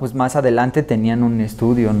tatuaba, pues más adelante tenían un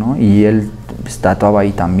estudio, ¿no? Y él pues, tatuaba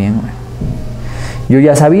ahí también, güey. Yo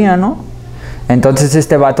ya sabía, ¿no? Entonces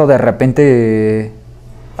este vato de repente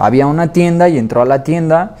había una tienda y entró a la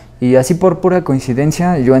tienda y así por pura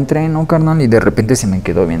coincidencia yo entré, ¿no, carnal? Y de repente se me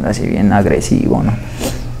quedó viendo así bien agresivo, ¿no?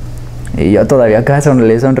 Y yo todavía acá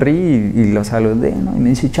le sonrí y lo saludé, ¿no? Y me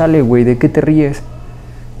dice, chale, güey, ¿de qué te ríes?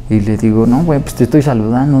 Y le digo, no, güey, pues te estoy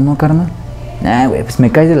saludando, ¿no, carnal? Güey, pues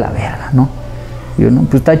me caes de la verga, ¿no? Y yo, no,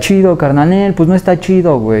 pues está chido, carnal, pues no está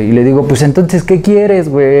chido, güey. Y le digo, pues entonces, ¿qué quieres,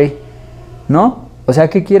 güey? ¿No? O sea,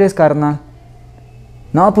 ¿qué quieres, carnal?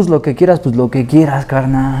 No, pues lo que quieras,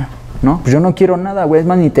 carnal. ¿No? Pues yo no quiero nada, güey. Es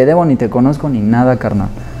más, ni te debo, ni te conozco, ni nada, carnal.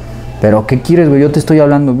 Pero, ¿qué quieres, güey? Yo te estoy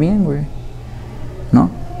hablando bien, güey.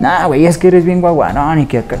 ¿No? Nah, güey, es que eres bien guaguarón y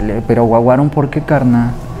que... Pero guaguarón, ¿por qué,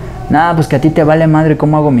 carnal? Nah, pues que a ti te vale madre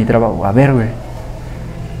cómo hago mi trabajo. A ver, güey.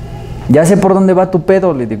 Ya sé por dónde va tu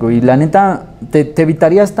pedo, le digo. Y la neta, te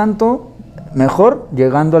evitarías tanto, mejor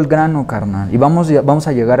llegando al grano, carnal. Y vamos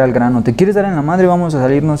a llegar al grano. ¿Te quieres dar en la madre? Vamos a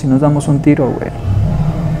salirnos y nos damos un tiro, güey.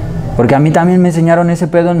 Porque a mí también me enseñaron ese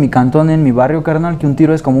pedo en mi cantón, en mi barrio, carnal, que un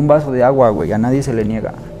tiro es como un vaso de agua, güey. A nadie se le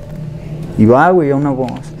niega. Y va, güey, a una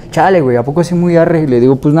voz. Chale, güey, ¿a poco así muy arre? Y le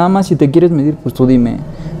digo, pues nada más, si te quieres medir, pues tú dime.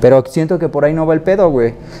 Pero siento que por ahí no va el pedo,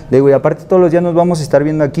 güey. Le digo, y aparte todos los días nos vamos a estar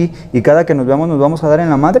viendo aquí. Y cada que nos veamos nos vamos a dar en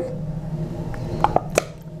la madre.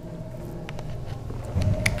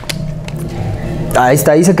 Ahí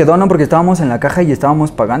está, ahí se quedó, ¿no? Porque estábamos en la caja y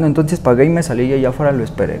estábamos pagando. Entonces pagué y me salí y allá afuera lo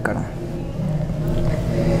esperé, carnal.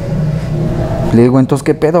 Le digo, entonces,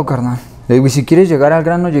 ¿qué pedo, carnal? Le digo, y si quieres llegar al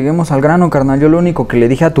grano, lleguemos al grano, carnal. Yo lo único que le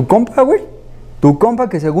dije a tu compa, güey. Tu compa,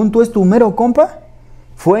 que según tú es tu mero compa,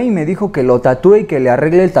 fue y me dijo que lo tatúe y que le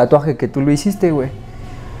arregle el tatuaje que tú lo hiciste, güey.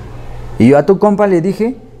 Y yo a tu compa le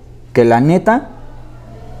dije que la neta,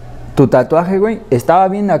 tu tatuaje, güey, estaba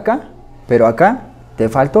bien acá, pero acá te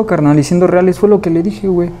faltó, carnal. Y siendo reales fue lo que le dije,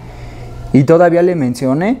 güey. Y todavía le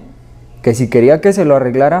mencioné que si quería que se lo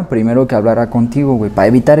arreglara, primero que hablara contigo, güey, para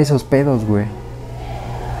evitar esos pedos, güey.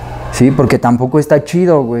 Sí, porque tampoco está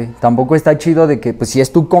chido, güey. Tampoco está chido de que, pues, si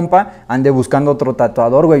es tu compa, ande buscando otro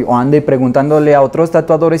tatuador, güey. O ande preguntándole a otros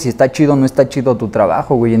tatuadores si está chido o no está chido tu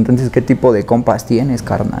trabajo, güey. Entonces, ¿qué tipo de compas tienes,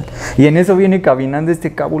 carnal? Y en eso viene caminando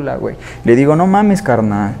este cábula, güey. Le digo, no mames,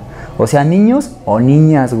 carnal. O sea, ¿niños o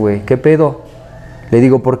niñas, güey? ¿Qué pedo? Le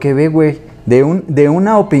digo, porque ve, güey, de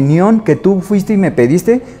una opinión que tú fuiste y me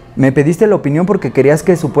pediste la opinión porque querías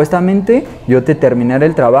que supuestamente yo te terminara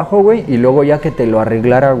el trabajo, güey, y luego ya que te lo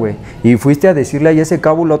arreglara, güey. Y fuiste a decirle a ese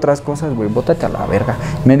cábulo otras cosas, güey, bótate a la verga.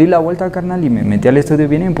 Me di la vuelta, carnal, y me metí al estudio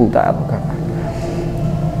bien emputado, carnal.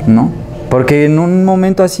 ¿No? Porque en un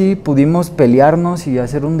momento así pudimos pelearnos y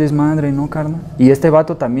hacer un desmadre, ¿no, carnal? Y este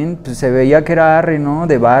vato también, pues, se veía que era arre, ¿no?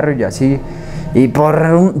 De barrio y así. Y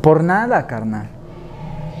por nada, carnal.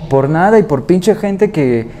 Por nada y por pinche gente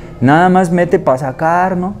que nada más mete para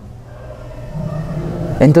sacar, ¿no?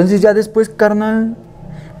 Entonces ya después, carnal,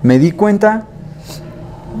 me di cuenta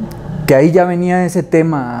que ahí ya venía ese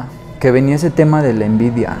tema, de la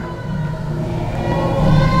envidia,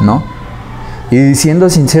 ¿no? Y siendo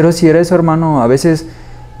sincero, si eres hermano, a veces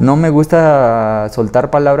no me gusta soltar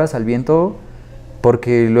palabras al viento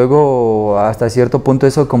porque luego hasta cierto punto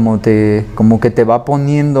eso como que te va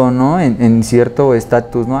poniendo, ¿no? En cierto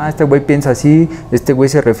estatus, ¿no? Este güey piensa así, este güey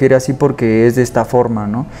se refiere así porque es de esta forma,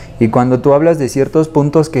 ¿no? Y cuando tú hablas de ciertos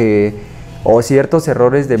puntos o ciertos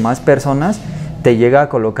errores de más personas, te llega a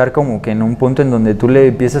colocar como que en un punto en donde tú le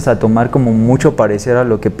empiezas a tomar como mucho parecer a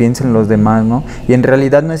lo que piensen los demás, ¿no? Y en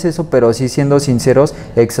realidad no es eso, pero sí, siendo sinceros,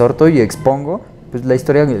 exhorto y expongo pues la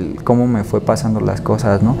historia, cómo me fue pasando las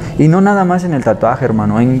cosas, ¿no? Y no nada más en el tatuaje,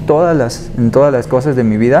 hermano, en todas las cosas de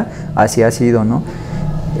mi vida, así ha sido, ¿no?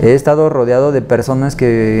 He estado rodeado de personas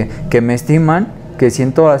que me estiman, que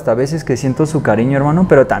siento hasta a veces que siento su cariño, hermano,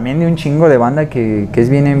 pero también de un chingo de banda que es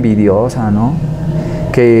bien envidiosa, ¿no?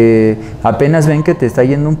 Que apenas ven que te está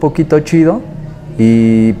yendo un poquito chido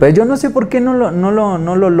y pues yo no sé por qué no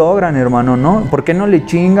lo logran, hermano, ¿no? ¿Por qué no le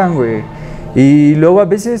chingan, güey? Y luego a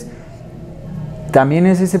veces también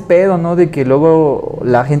es ese pedo, ¿no? De que luego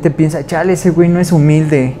la gente piensa, chale, ese güey no es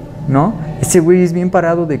humilde, ¿no? Ese güey es bien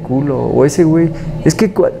parado de culo, o ese güey, es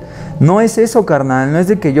que no es eso, carnal, no es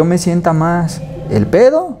de que yo me sienta más. El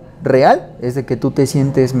pedo real es de que tú te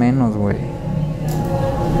sientes menos, güey,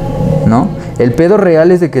 ¿no? El pedo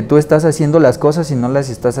real es de que tú estás haciendo las cosas y no las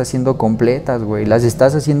estás haciendo completas, güey, las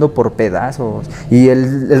estás haciendo por pedazos y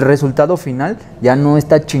el resultado final ya no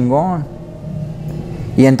está chingón.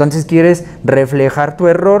 Y entonces quieres reflejar tu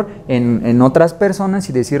error en otras personas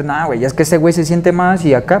y decir, nah, güey, es que ese güey se siente más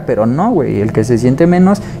y acá, pero no, güey, el que se siente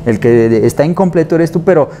menos, el que está incompleto eres tú,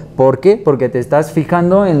 pero ¿por qué? Porque te estás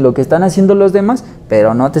fijando en lo que están haciendo los demás,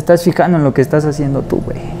 pero no te estás fijando en lo que estás haciendo tú,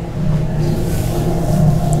 güey.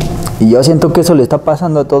 Y yo siento que eso le está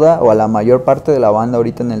pasando a toda o a la mayor parte de la banda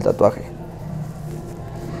ahorita en el tatuaje.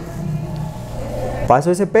 Pasó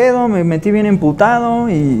ese pedo, me metí bien emputado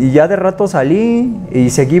y ya de rato salí y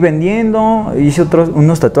seguí vendiendo, hice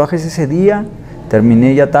unos tatuajes ese día,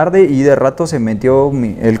 terminé ya tarde y de rato se metió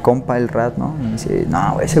el compa, el rat, ¿no? Y me dice,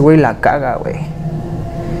 no, ese güey la caga, güey.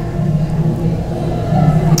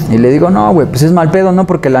 Y le digo, no, güey, pues es mal pedo, ¿no?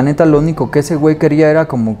 Porque la neta lo único que ese güey quería era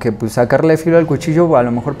como que pues sacarle filo al cuchillo, a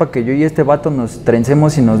lo mejor para que yo y este vato nos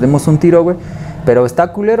trencemos y nos demos un tiro, güey. Pero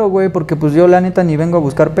está culero, güey, porque pues yo la neta ni vengo a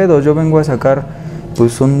buscar pedos, yo vengo a sacar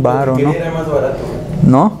pues un varo, ¿no? Era más barato,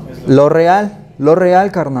 ¿no? Lo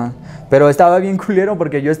real, carnal. Pero estaba bien culero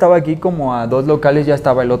porque yo estaba aquí como a 2 locales, ya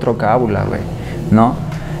estaba el otro cábula, güey, ¿no?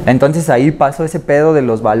 Entonces ahí pasó ese pedo de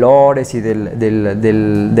los valores y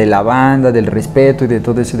de la banda, del respeto y de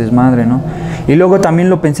todo ese desmadre, ¿no? Y luego también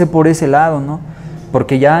lo pensé por ese lado, ¿no?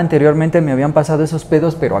 Porque ya anteriormente me habían pasado esos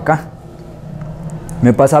pedos, pero acá.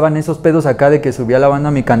 Me pasaban esos pedos acá de que subía la banda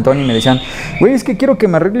a mi cantón y me decían, güey, es que quiero que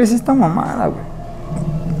me arregles esta mamada, güey.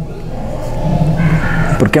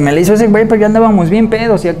 Porque me la hizo ese güey, pero ya andábamos bien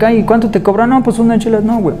pedos y acá, ¿y cuánto te cobran? No, pues unas chelas,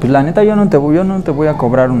 no, güey. Pues la neta yo no te voy a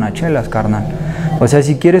cobrar unas chelas, carnal. O sea,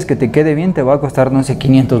 si quieres que te quede bien, te va a costar, no sé,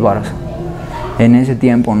 500 varos. En ese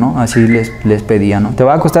tiempo, ¿no? Así les pedía, ¿no? Te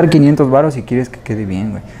va a costar 500 varos si quieres que quede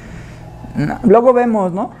bien, güey. No, luego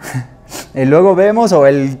vemos, ¿no? Luego vemos, o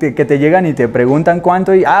que te llegan y te preguntan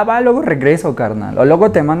cuánto y, luego regreso, carnal. O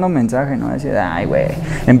luego te mando un mensaje, ¿no? Decir, ay, güey.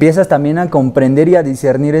 Empiezas también a comprender y a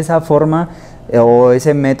discernir esa forma o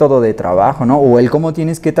ese método de trabajo, ¿no? O el cómo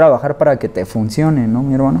tienes que trabajar para que te funcione, ¿no,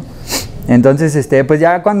 mi hermano? Entonces, pues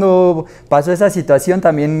ya cuando pasó esa situación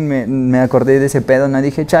también me acordé de ese pedo, ¿no?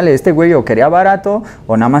 Dije, chale, este güey o quería barato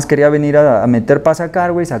o nada más quería venir a meter para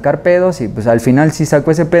sacar, güey, sacar pedos y pues al final sí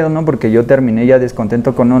sacó ese pedo, ¿no? Porque yo terminé ya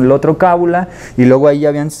descontento con el otro cábula y luego ahí ya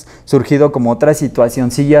habían surgido como otras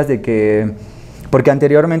situacioncillas de que, porque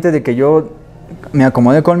anteriormente de que yo me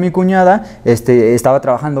acomodé con mi cuñada, estaba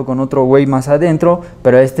trabajando con otro güey más adentro,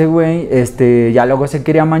 pero este güey, ya luego se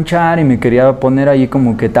quería manchar y me quería poner ahí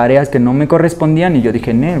como que tareas que no me correspondían y yo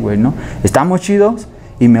dije, güey, ¿no? Estamos chidos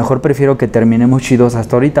y mejor prefiero que terminemos chidos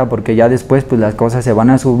hasta ahorita porque ya después pues las cosas se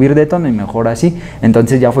van a subir de tono y mejor así.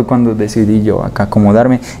 Entonces ya fue cuando decidí yo acá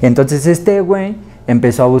acomodarme. Entonces este güey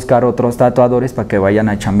empezó a buscar otros tatuadores para que vayan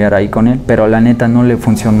a chambear ahí con él, pero la neta no le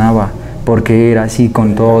funcionaba. Porque era así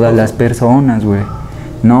con todas las personas, güey,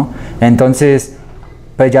 ¿no? Entonces,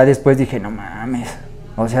 pues ya después dije, no mames,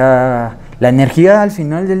 o sea, la energía al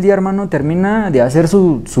final del día, hermano, termina de hacer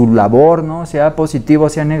su labor, ¿no? Sea positiva o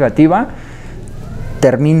sea negativa,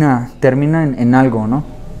 termina en algo,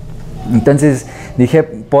 ¿no? Entonces dije,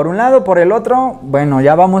 por un lado, por el otro, bueno,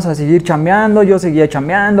 ya vamos a seguir chambeando. Yo seguía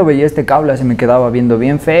chambeando, veía este cable, se me quedaba viendo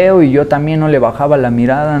bien feo y yo también no le bajaba la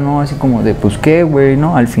mirada, ¿no? Así como de, pues qué, güey,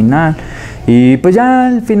 ¿no? Al final. Y pues ya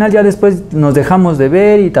al final, ya después nos dejamos de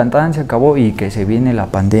ver y tan se acabó y que se viene la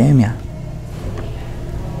pandemia.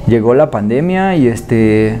 Llegó la pandemia y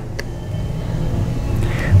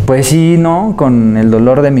pues sí, ¿no? Con el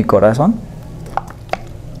dolor de mi corazón.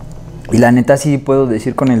 Y la neta sí puedo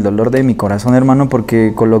decir con el dolor de mi corazón, hermano,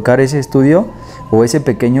 porque colocar ese estudio o ese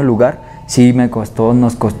pequeño lugar sí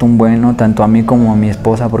nos costó un bueno, tanto a mí como a mi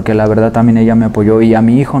esposa, porque la verdad también ella me apoyó y a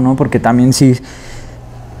mi hijo, ¿no? Porque también sí,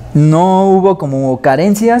 no hubo como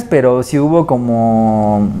carencias, pero sí hubo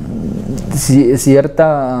como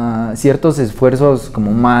ciertos esfuerzos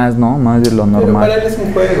como más, ¿no? Más de lo normal. Pero para él es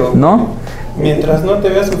un juego. ¿No? Mientras no te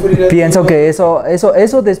veas sufrir. Pienso que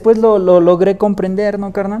eso después lo logré comprender,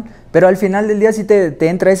 ¿no, carnal? Pero al final del día sí te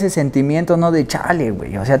entra ese sentimiento, ¿no? De chale,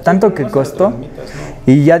 güey, o sea, tanto que costó.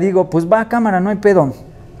 Y ya digo, pues va, cámara, no hay pedo.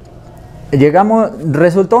 Llegamos,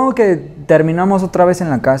 resultó que terminamos otra vez en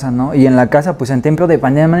la casa, ¿no? Y en la casa, pues en tiempo de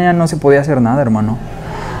pandemia no se podía hacer nada, hermano.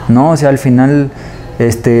 No, o sea, al final,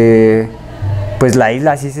 pues la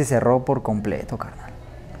isla sí se cerró por completo, carnal.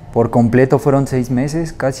 Por completo fueron 6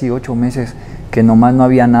 meses, casi 8 meses, que nomás no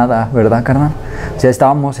había nada, ¿verdad, carnal? O sea,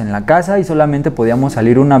 estábamos en la casa y solamente podíamos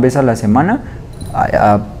salir una vez a la semana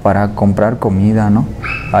para comprar comida, ¿no?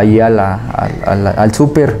 Ahí al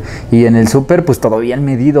súper. Y en el súper, pues todo bien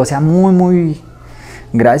medido, o sea, muy...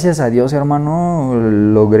 Gracias a Dios, hermano,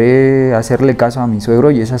 logré hacerle caso a mi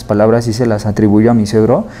suegro y esas palabras sí se las atribuyo a mi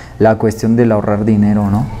suegro, la cuestión del ahorrar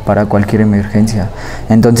dinero, ¿no? Para cualquier emergencia.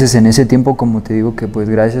 Entonces, en ese tiempo, como te digo, que pues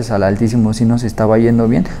gracias al Altísimo sí nos estaba yendo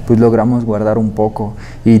bien, pues logramos guardar un poco.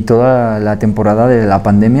 Y toda la temporada de la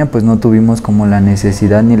pandemia, pues no tuvimos como la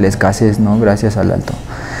necesidad ni la escasez, ¿no? Gracias al Alto.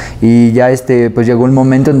 Y ya pues llegó un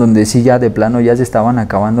momento en donde sí ya de plano ya se estaban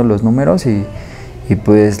acabando los números y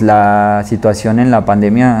pues la situación en la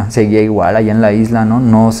pandemia seguía igual allá en la isla, ¿no?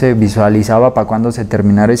 No se visualizaba para cuándo se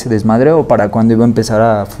terminara ese desmadre o para cuándo iba a empezar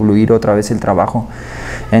a fluir otra vez el trabajo.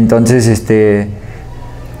 Entonces,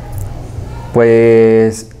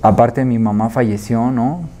 pues aparte mi mamá falleció,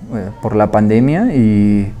 ¿no? Por la pandemia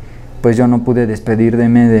y pues yo no pude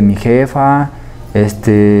despedirme de mi jefa.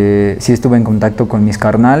 Sí estuve en contacto con mis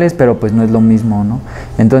carnales, pero pues no es lo mismo, ¿no?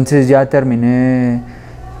 Entonces ya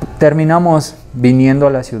terminamos viniendo a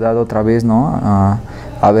la ciudad otra vez, ¿no?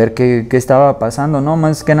 A ver qué estaba pasando, ¿no?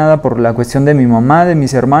 Más que nada por la cuestión de mi mamá, de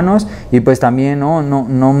mis hermanos y pues también,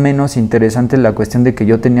 no menos interesante la cuestión de que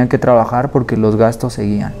yo tenía que trabajar porque los gastos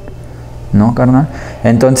seguían, ¿no, carnal?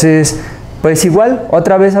 Entonces, pues igual,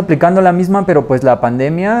 otra vez aplicando la misma, pero pues la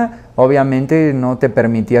pandemia obviamente no te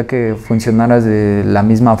permitía que funcionaras de la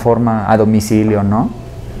misma forma a domicilio, ¿no?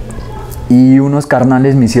 Y unos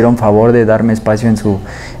carnales me hicieron favor de darme espacio en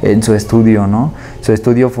su estudio, ¿no? Su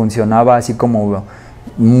estudio funcionaba así como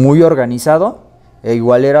muy organizado,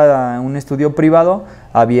 igual era un estudio privado,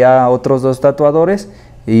 había otros 2 tatuadores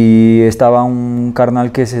y estaba un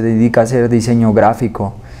carnal que se dedica a hacer diseño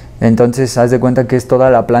gráfico. Entonces, haz de cuenta que es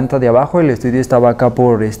toda la planta de abajo, el estudio estaba acá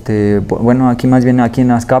bueno, aquí más bien aquí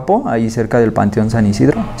en Azcapo, ahí cerca del Panteón San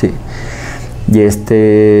Isidro, sí. Y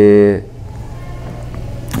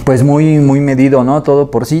pues muy medido, ¿no? Todo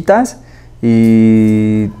por citas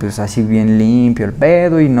y pues así bien limpio el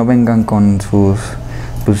pedo y no vengan con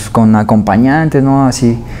con acompañantes, ¿no?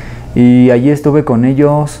 Así. Y allí estuve con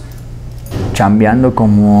ellos chambeando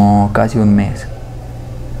como casi un mes,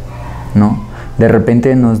 ¿no? De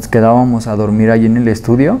repente nos quedábamos a dormir allí en el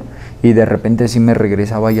estudio y de repente sí me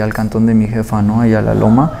regresaba allá al cantón de mi jefa, ¿no? Allá a la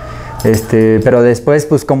loma. Pero después,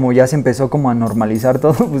 pues como ya se empezó como a normalizar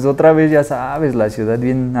todo, pues otra vez ya sabes, la ciudad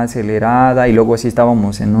bien acelerada y luego sí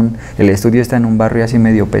estábamos el estudio está en un barrio así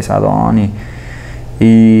medio pesadón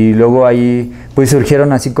y luego ahí pues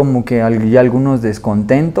surgieron así como que ya algunos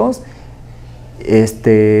descontentos,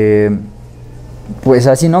 pues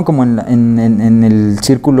así, ¿no? Como en el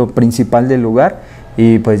círculo principal del lugar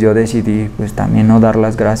y pues yo decidí pues también no dar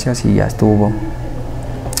las gracias y ya estuvo.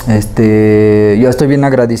 Yo estoy bien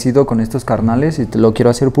agradecido con estos carnales y lo quiero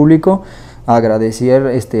hacer público.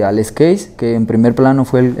 Agradecer al Skates, que en primer plano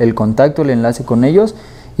fue el contacto, el enlace con ellos,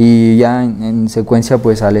 y ya en secuencia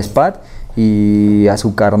pues al SPAT y a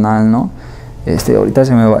su carnal, ¿no? Ahorita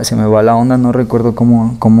se me va la onda, no recuerdo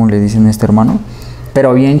cómo le dicen a este hermano,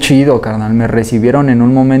 pero bien chido, carnal. Me recibieron en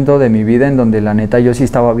un momento de mi vida en donde la neta yo sí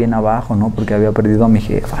estaba bien abajo, ¿no? Porque había perdido a mi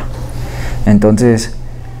jefa. Entonces,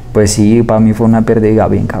 pues sí, para mí fue una pérdida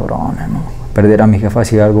bien cabrona, ¿no? Perder a mi jefa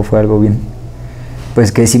fue algo bien,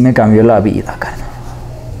 pues que sí me cambió la vida, carnal.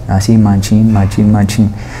 Así, machín.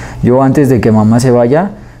 Yo antes de que mamá se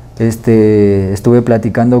vaya, estuve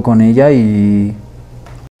platicando con ella y